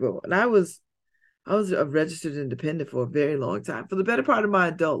registered to vote, and I was a registered independent for a very long time, for the better part of my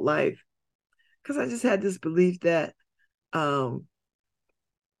adult life, because I just had this belief that I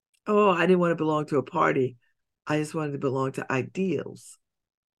didn't want to belong to a party. I just wanted to belong to ideals.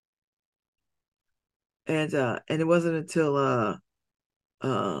 And it wasn't until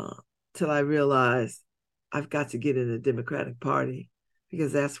till I realized I've got to get in the Democratic Party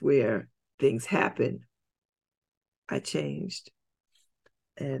because that's where things happen. I changed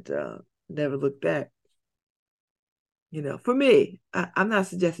and never looked back. For me, I'm not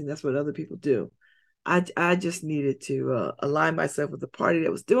suggesting that's what other people do. I just needed to align myself with a party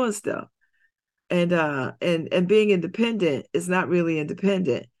that was doing stuff, and being independent is not really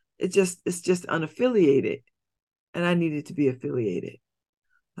independent. It's just unaffiliated, and I needed to be affiliated.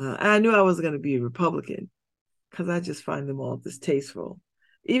 And I knew I wasn't going to be a Republican because I just find them all distasteful.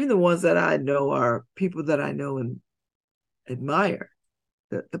 Even the ones that I know are people that I know and admire.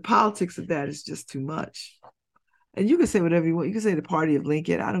 The politics of that is just too much. And you can say whatever you want. You can say the party of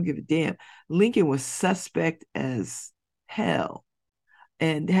Lincoln. I don't give a damn. Lincoln was suspect as hell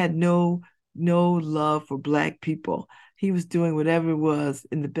and had no love for Black people. He was doing whatever it was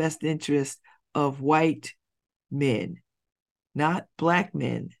in the best interest of white men, not Black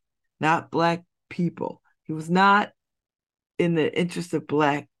men, not Black people. He was not in the interest of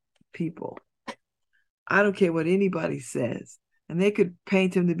Black people. I don't care what anybody says. And they could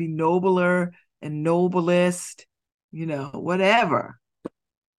paint him to be nobler and noblest, whatever,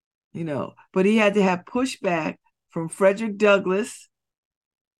 but he had to have pushback from Frederick Douglass,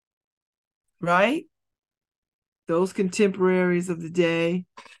 right? Those contemporaries of the day,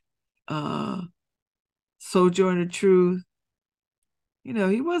 Sojourner Truth.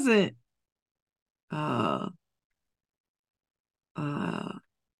 He wasn't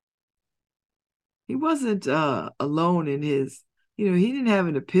alone in his, he didn't have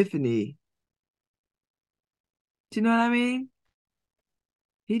an epiphany. Do you know what I mean?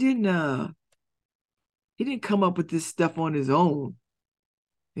 He didn't come up with this stuff on his own,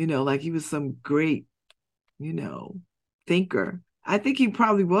 like he was some great, thinker. I think he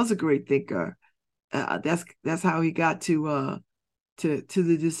probably was a great thinker. That's how he got to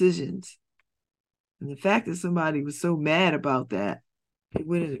the decisions. And the fact that somebody was so mad about that, he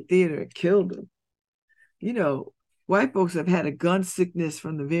went in the theater and killed him. White folks have had a gun sickness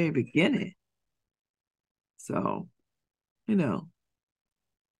from the very beginning. So, and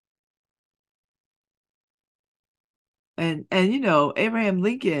Abraham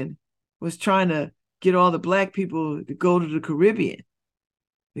Lincoln was trying to get all the Black people to go to the Caribbean.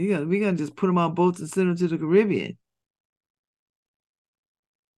 We're gonna just put them on boats and send them to the Caribbean.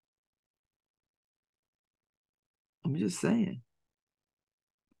 I'm just saying.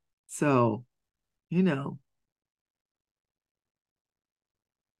 So,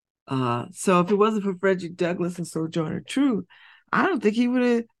 so if it wasn't for Frederick Douglass and Sojourner Truth, I don't think he would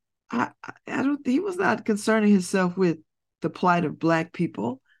have. I don't. He was not concerning himself with the plight of Black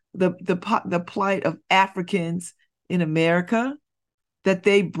people, the plight of Africans in America that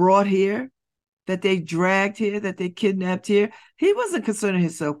they brought here, that they dragged here, that they kidnapped here. He wasn't concerning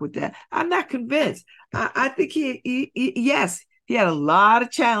himself with that. I'm not convinced. I think yes, he had a lot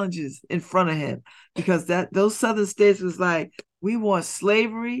of challenges in front of him because those Southern states was like, we want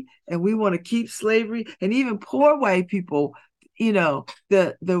slavery and we want to keep slavery. And even poor white people, the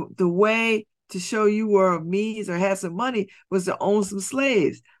way to show you were of means or had some money was to own some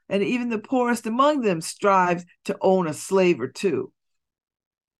slaves. And even the poorest among them strives to own a slave or two.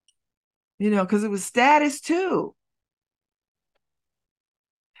 Because it was status too.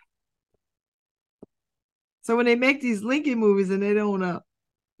 So when they make these Lincoln movies and they don't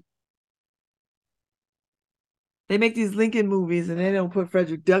put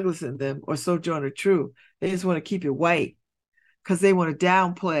Frederick Douglass in them or Sojourner Truth, they just want to keep it white because they want to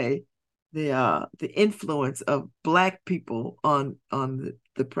downplay the influence of Black people on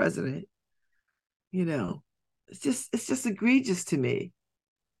the president. It's just egregious to me.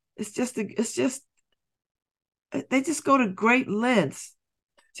 They just go to great lengths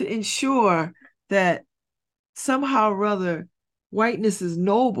to ensure that somehow or other whiteness is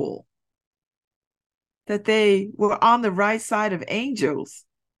noble, that they were on the right side of angels.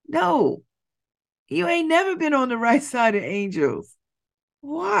 No, you ain't never been on the right side of angels.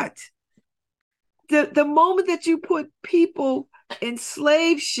 What? The moment that you put people in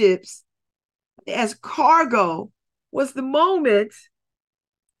slave ships as cargo was the moment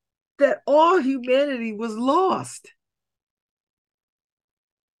that all humanity was lost.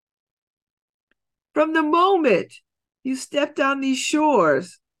 From the moment you stepped on these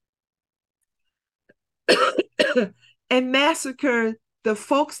shores and massacred the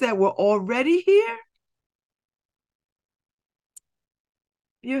folks that were already here,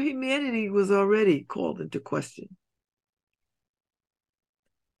 your humanity was already called into question.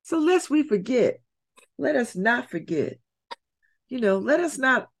 So lest we forget, let us not forget. Let us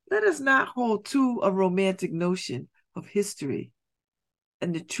not hold to a romantic notion of history.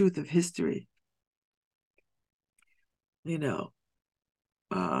 and the truth of history. You know,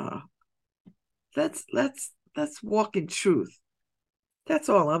 let's walk in truth. That's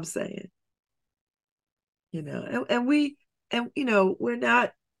all I'm saying. You know, we're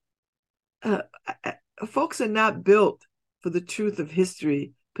not folks are not built for the truth of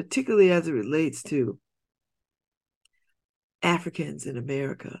history, particularly as it relates to Africans in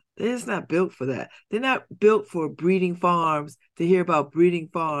America. They're just not built for that. They're not built for breeding farms, to hear about breeding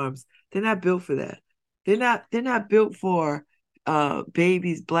farms. They're not built for that. They're not built for black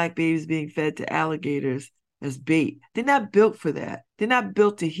babies being fed to alligators as bait. They're not built for that. They're not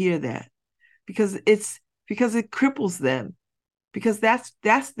built to hear that because it cripples them. Because that's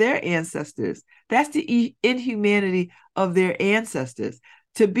their ancestors. That's the inhumanity of their ancestors.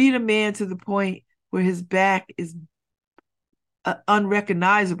 To beat a man to the point where his back is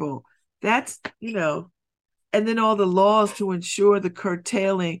unrecognizable. That's, and then all the laws to ensure the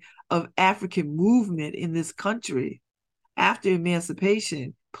curtailing of African movement in this country after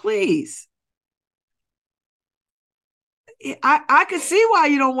emancipation. Please. I can see why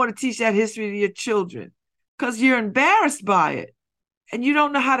you don't want to teach that history to your children, because you're embarrassed by it and you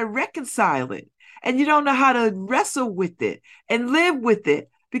don't know how to reconcile it and you don't know how to wrestle with it and live with it,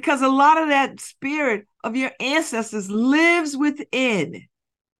 because a lot of that spirit of your ancestors lives within.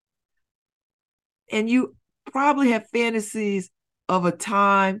 And you probably have fantasies of a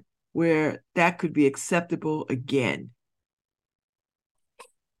time where that could be acceptable again.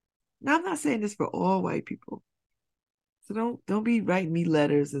 Now, I'm not saying this for all white people. So don't be writing me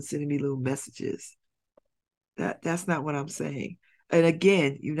letters and sending me little messages. That's not what I'm saying. And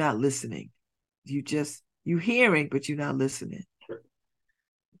again, you're not listening. You hearing, but you're not listening.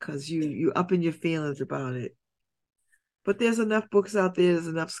 Because you up in your feelings about it. But there's enough books out there, there's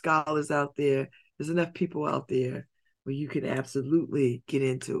enough scholars out there, there's enough people out there where you can absolutely get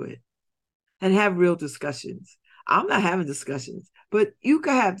into it and have real discussions. I'm not having discussions, but you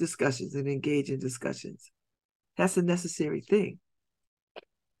can have discussions and engage in discussions. That's a necessary thing.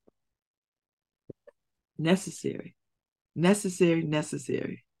 Necessary.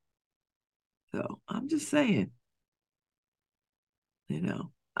 So I'm just saying,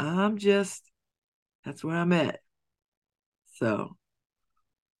 that's where I'm at. So,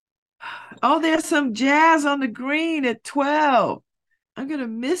 there's some jazz on the green at 12. I'm going to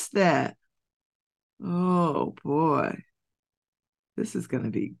miss that. Oh, boy. This is going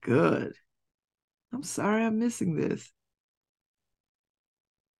to be good. I'm sorry I'm missing this.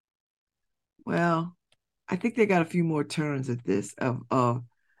 Well, I think they got a few more turns at this of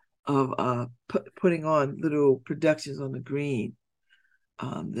putting on little productions on the green.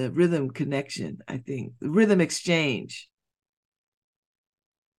 The rhythm connection, I think. The rhythm exchange.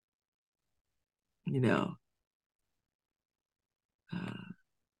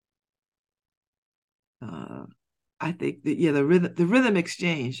 I think that the rhythm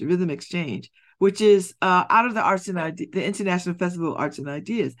exchange, which is out of the Arts and the International Festival of Arts and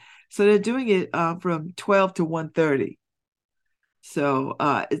Ideas. So they're doing it from 12 to 1:30. So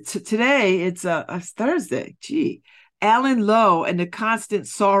today it's Thursday. Gee, Alan Lowe and the Constant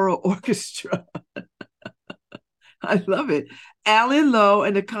Sorrow Orchestra. I love it. Alan Lowe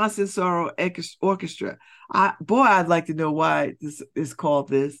and the Constant Sorrow Orchestra. I'd like to know why this is called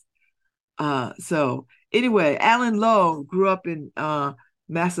this. So anyway, Alan Lowe grew up in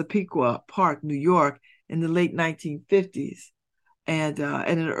Massapequa Park, New York, in the late 1950s and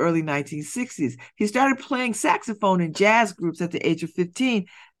in the early 1960s. He started playing saxophone in jazz groups at the age of 15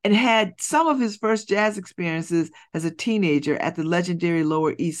 and had some of his first jazz experiences as a teenager at the legendary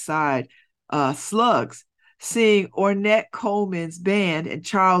Lower East Side Slugs, seeing Ornette Coleman's band and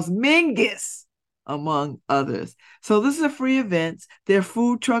Charles Mingus, among others. So this is a free event. There are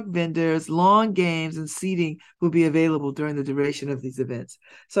food truck vendors, lawn games, and seating will be available during the duration of these events.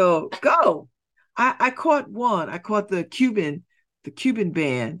 So go. I caught one. I caught the Cuban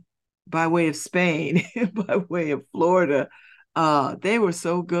band by way of Spain, by way of Florida. They were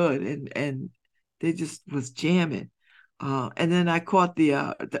so good and they just was jamming. And then I caught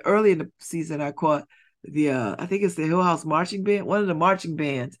the early in the season, I caught I think it's the Hill House Marching Band, one of the marching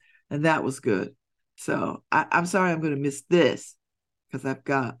bands, and that was good. So I'm sorry I'm going to miss this because I've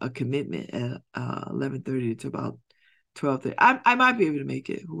got a commitment at 11:30 to about 12:30. I might be able to make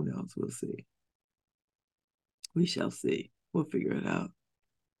it. Who knows? We'll see. We shall see. We'll figure it out.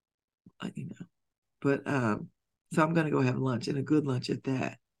 But so I'm going to go have lunch, and a good lunch at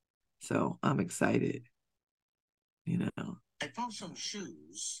that. So I'm excited. I found some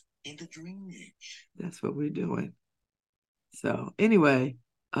shoes in the drainage. That's what we're doing. So anyway,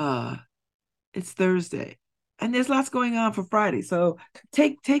 it's Thursday. And there's lots going on for Friday. So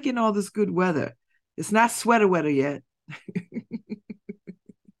take in all this good weather. It's not sweater weather yet.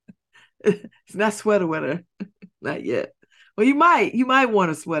 It's not sweater weather. Not yet. Well, you might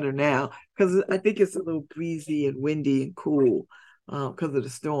want a sweater now because I think it's a little breezy and windy and cool because of the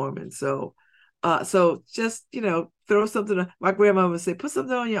storm. And so just, throw something on. My grandma would say, put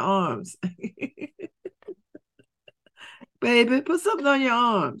something on your arms. Baby, put something on your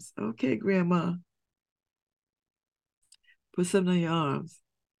arms. Okay, grandma. Put something on your arms.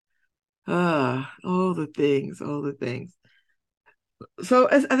 All the things. So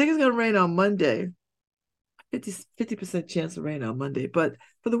I think it's going to rain on Monday. 50% chance of rain on Monday. But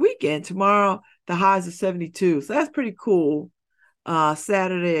for the weekend, tomorrow, the highs are 72. So that's pretty cool.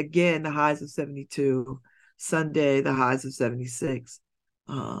 Saturday, again, the highs of 72. Sunday, the highs of 76.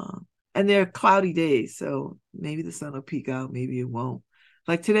 And they're cloudy days. So maybe the sun will peek out. Maybe it won't.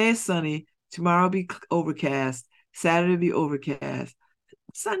 Like today is sunny. Tomorrow will be overcast. Saturday will be overcast.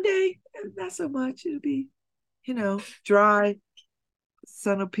 Sunday, not so much. It'll be, dry.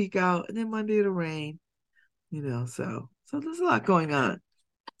 Sun will peek out. And then Monday it'll rain. So there's a lot going on.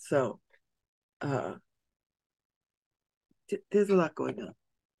 So there's a lot going on.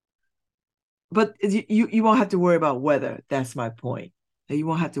 But you won't have to worry about weather. That's my point. You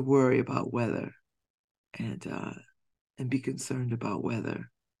won't have to worry about weather and be concerned about weather.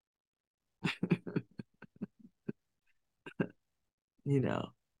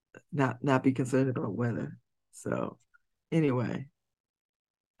 Not be concerned about weather. So anyway,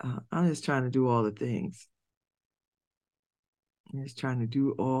 I'm just trying to do all the things. I'm just trying to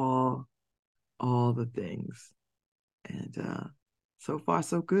do all the things. And so far,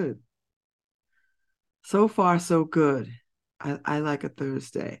 so good. So far, so good. I like a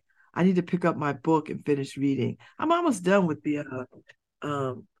Thursday. I need to pick up my book and finish reading. I'm almost done with the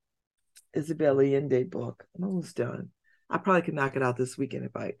Isabel Allende book. I'm almost done. I probably could knock it out this weekend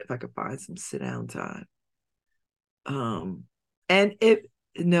if I could find some sit down time.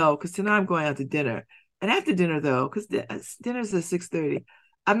 Because tonight I'm going out to dinner. And after dinner, though, because dinner's at 6:30,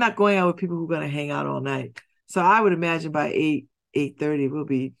 I'm not going out with people who are going to hang out all night. So I would imagine by 8:30 we'll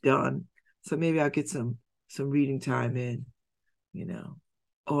be done. So maybe I'll get some reading time in,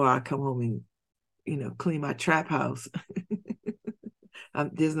 or I'll come home and, clean my trap house.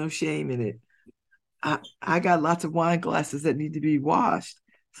 There's no shame in it. I got lots of wine glasses that need to be washed.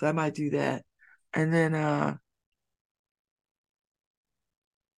 So I might do that. And then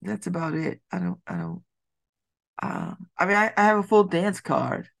that's about it. I have a full dance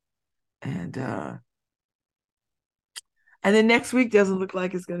card, and then next week doesn't look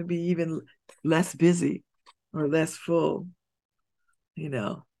like it's going to be even less busy or less full.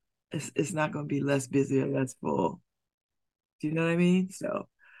 It's not going to be less busy or less full. Do you know what I mean? So,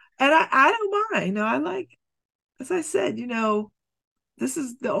 and I don't mind. I like, as I said, this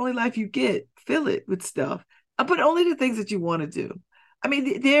is the only life you get. Fill it with stuff, but only the things that you want to do. I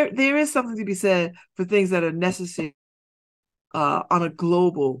mean, there is something to be said for things that are necessary on a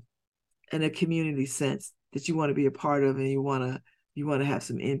global and a community sense that you want to be a part of and you want to have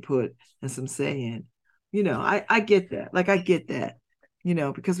some input and some say in. I get that. Like I get that.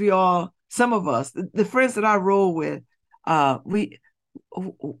 Because some of us, the friends that I roll with, we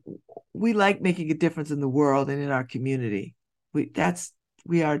like making a difference in the world and in our community.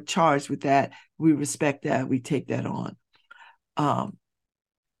 We are charged with that. We respect that. We take that on.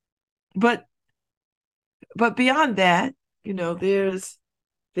 But beyond that, there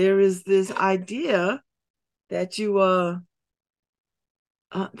is this idea that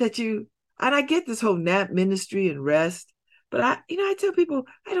and I get this whole nap ministry and rest, but I tell people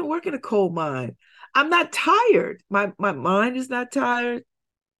I don't work in a coal mine. I'm not tired. My mind is not tired.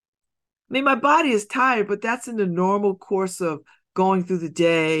 I mean, my body is tired, but that's in the normal course of going through the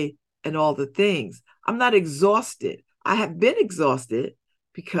day and all the things. I'm not exhausted. I have been exhausted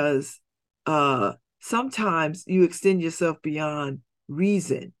because sometimes you extend yourself beyond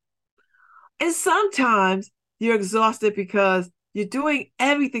reason. And sometimes you're exhausted because you're doing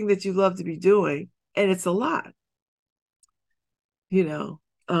everything that you love to be doing, and it's a lot.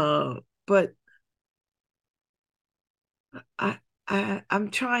 But I'm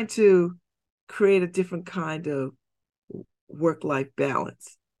trying to create a different kind of work-life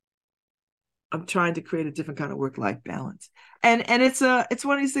balance. I'm trying to create a different kind of work-life balance. And it's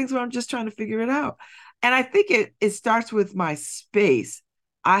one of these things where I'm just trying to figure it out. And I think it starts with my space.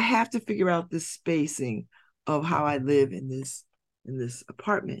 I have to figure out the spacing of how I live in this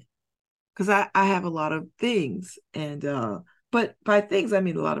apartment. Because I have a lot of things. And but by things I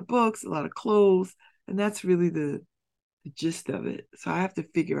mean a lot of books, a lot of clothes, and that's really the gist of it. So I have to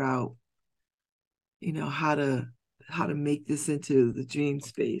figure out how to make this into the dream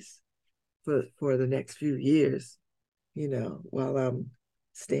space for the next few years, while I'm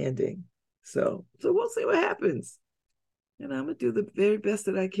standing. So we'll see what happens. And I'm gonna do the very best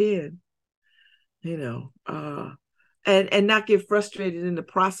that I can, and not get frustrated in the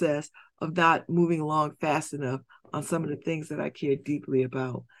process of not moving along fast enough on some of the things that I care deeply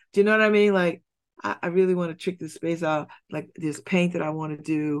about. Do you know what I mean? Like, I really want to trick this space out. Like, there's paint that I want to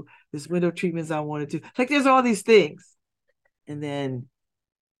do, there's window treatments I want to do. Like, there's all these things. And then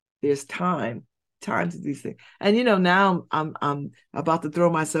there's time to do these things. And now I'm about to throw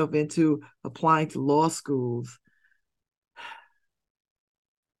myself into applying to law schools.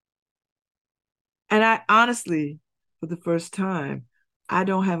 And I honestly, for the first time, I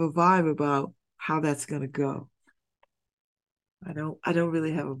don't have a vibe about how that's going to go. I don't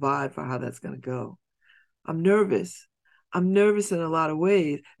really have a vibe for how that's going to go. I'm nervous. I'm nervous in a lot of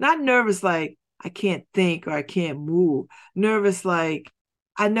ways. Not nervous like I can't think or I can't move. Nervous like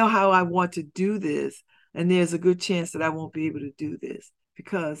I know how I want to do this, and there's a good chance that I won't be able to do this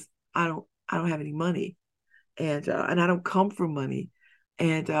because I don't have any money, and I don't come from money,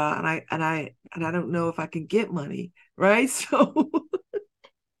 and I don't know if I can get money, right? So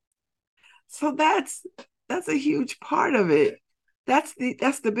that's a huge part of it. That's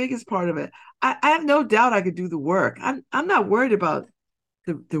the biggest part of it. I have no doubt I could do the work. I'm not worried about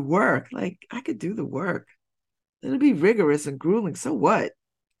the work. Like, I could do the work. It'll be rigorous and grueling. So what?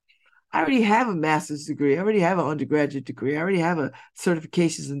 I already have a master's degree. I already have an undergraduate degree. I already have a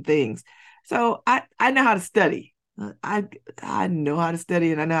certifications and things. So I know how to study. I know how to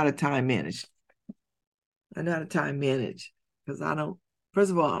study, and I know how to time manage. I know how to time manage because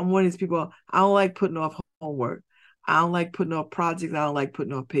first of all, I'm one of these people, I don't like putting off homework. I don't like putting off projects. I don't like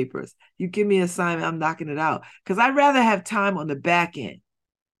putting off papers. You give me an assignment, I'm knocking it out because I'd rather have time on the back end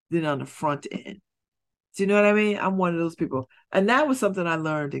than on the front end. Do you know what I mean? I'm one of those people. And that was something I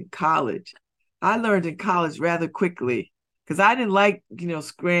learned in college. I learned in college rather quickly because I didn't like,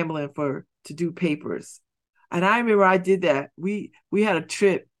 scrambling to do papers. And I remember I did that. We had a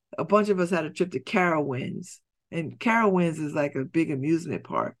trip. A bunch of us had a trip to Carowinds. And Carowinds is like a big amusement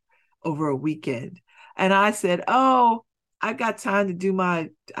park over a weekend. And I said, oh, I got time to do I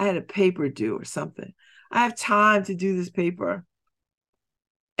had a paper due or something. I have time to do this paper.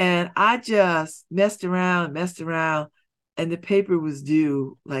 And I just messed around, and the paper was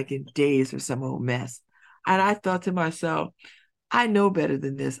due like in days or some old mess. And I thought to myself, I know better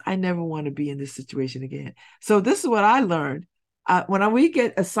than this. I never want to be in this situation again. So this is what I learned. When we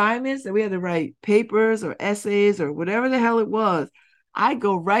get assignments that we had to write papers or essays or whatever the hell it was, I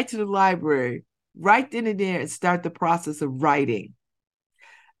go right to the library, right then and there, and start the process of writing.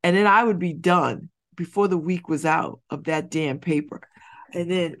 And then I would be done before the week was out of that damn paper. And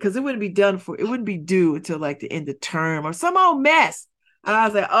then, because it wouldn't be due until like the end of term or some old mess. And I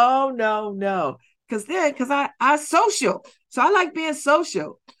was like, oh, no. Because I'm social. So I like being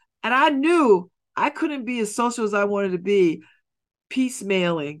social. And I knew I couldn't be as social as I wanted to be,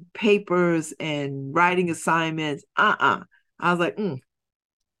 piecemealing papers and writing assignments. I was like,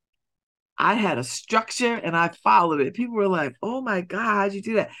 I had a structure and I followed it. People were like, oh my God, how'd you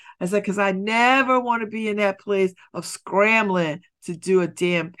do that? I said, because I never want to be in that place of scrambling to do a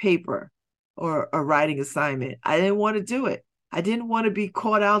damn paper or a writing assignment. I didn't want to do it. I didn't want to be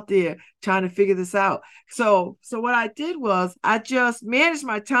caught out there trying to figure this out. So what I did was I just managed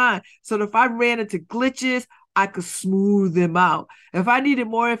my time so that if I ran into glitches, I could smooth them out. If I needed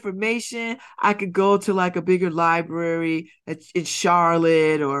more information, I could go to like a bigger library in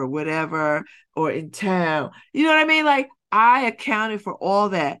Charlotte or whatever, or in town. You know what I mean? Like, I accounted for all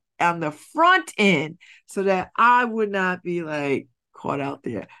that on the front end so that I would not be like caught out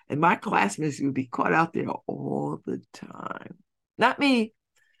there. And my classmates would be caught out there all the time. Not me.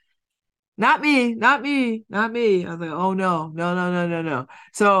 I was like, oh no.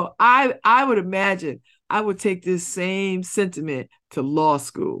 So I would imagine I would take this same sentiment to law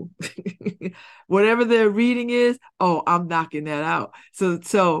school. Whatever their reading is, I'm knocking that out.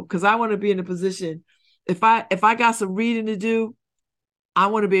 So because I want to be in a position, if I got some reading to do, I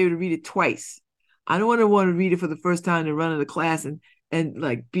want to be able to read it twice. I don't want to read it for the first time and run into class and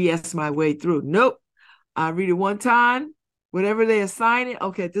like BS my way through. Nope. I read it one time, whatever they assign it.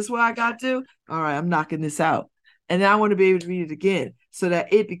 Okay, this is what I got to. All right, I'm knocking this out. And then I want to be able to read it again so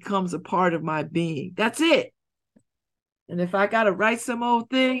that it becomes a part of my being. That's it. And if I got to write some old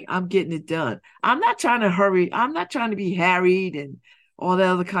thing, I'm getting it done. I'm not trying to hurry. I'm not trying to be harried and all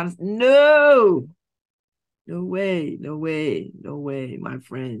that other kind of stuff. No. No way, my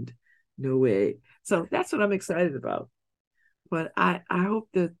friend. No way. So that's what I'm excited about. But I hope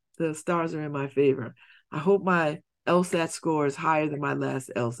that the stars are in my favor. I hope my LSAT score is higher than my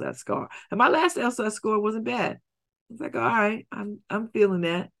last LSAT score. And my last LSAT score wasn't bad. It's like, all right, I'm feeling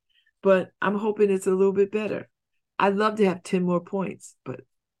that, but I'm hoping it's a little bit better. I'd love to have 10 more points, but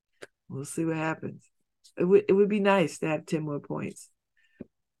we'll see what happens. It would be nice to have 10 more points.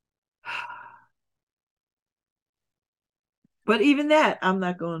 But even that, I'm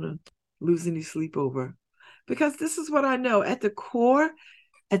not going to lose any sleep over, because this is what I know. At the core,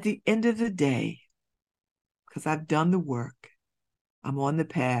 at the end of the day, because I've done the work, I'm on the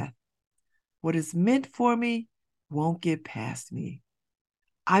path. What is meant for me won't get past me.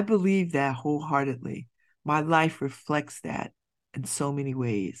 I believe that wholeheartedly. My life reflects that in so many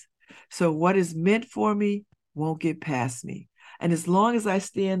ways. So what is meant for me won't get past me. And as long as I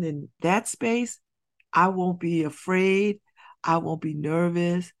stand in that space, I won't be afraid. I won't be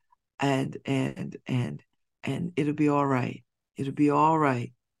nervous, and it'll be all right. It'll be all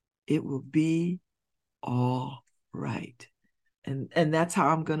right. It will be all right. And that's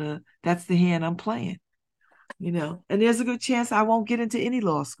how that's the hand I'm playing. And there's a good chance I won't get into any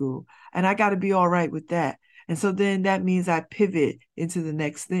law school, and I got to be all right with that. And so then that means I pivot into the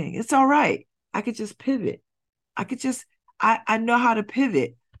next thing. It's all right. I could just pivot. I know how to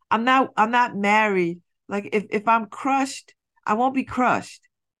pivot. I'm not married. Like if I'm crushed, I won't be crushed.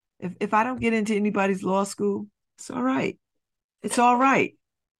 If I don't get into anybody's law school, it's all right. It's all right.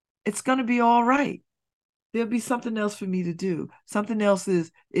 It's gonna be all right. There'll be something else for me to do. Something else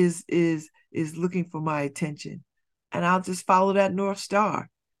is looking for my attention, and I'll just follow that North Star.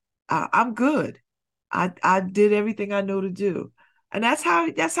 I'm good. I did everything I know to do, and that's how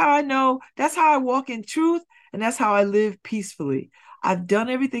I know. That's how I walk in truth, and that's how I live peacefully. I've done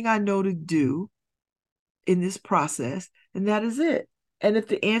everything I know to do in this process, and that is it. And if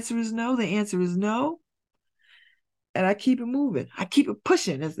the answer is no, the answer is no. And I keep it moving. I keep it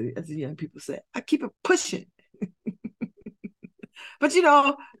pushing, as the young people say. I keep it pushing. But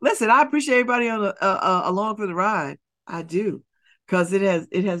listen, I appreciate everybody on along for the ride. I do, because it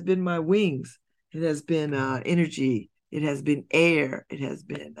has been my wings. It has been energy. It has been air. It has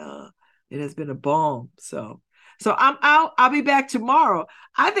been a balm. So I'm out. I'll be back tomorrow.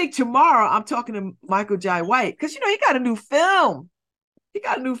 I think tomorrow I'm talking to Michael Jai White, because he got a new film. He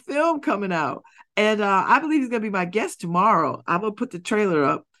got a new film coming out. And I believe he's going to be my guest tomorrow. I'm going to put the trailer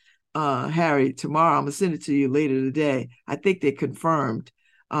up, Harry, tomorrow. I'm going to send it to you later today. I think they confirmed.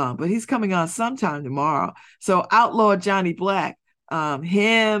 But he's coming on sometime tomorrow. So Outlaw Johnny Black,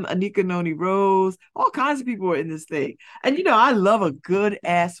 him, Anika Noni Rose, all kinds of people are in this thing. And, I love a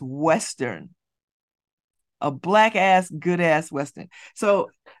good-ass Western. A black-ass, good-ass Western. So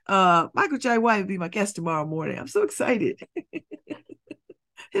Michael Jai White will be my guest tomorrow morning. I'm so excited.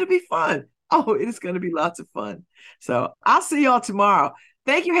 It'll be fun. Oh, it is going to be lots of fun. So I'll see y'all tomorrow.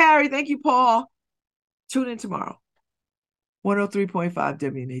 Thank you, Harry. Thank you, Paul. Tune in tomorrow. 103.5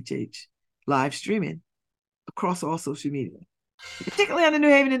 WNHH, live streaming across all social media, particularly on the New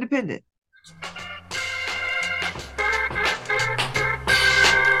Haven Independent.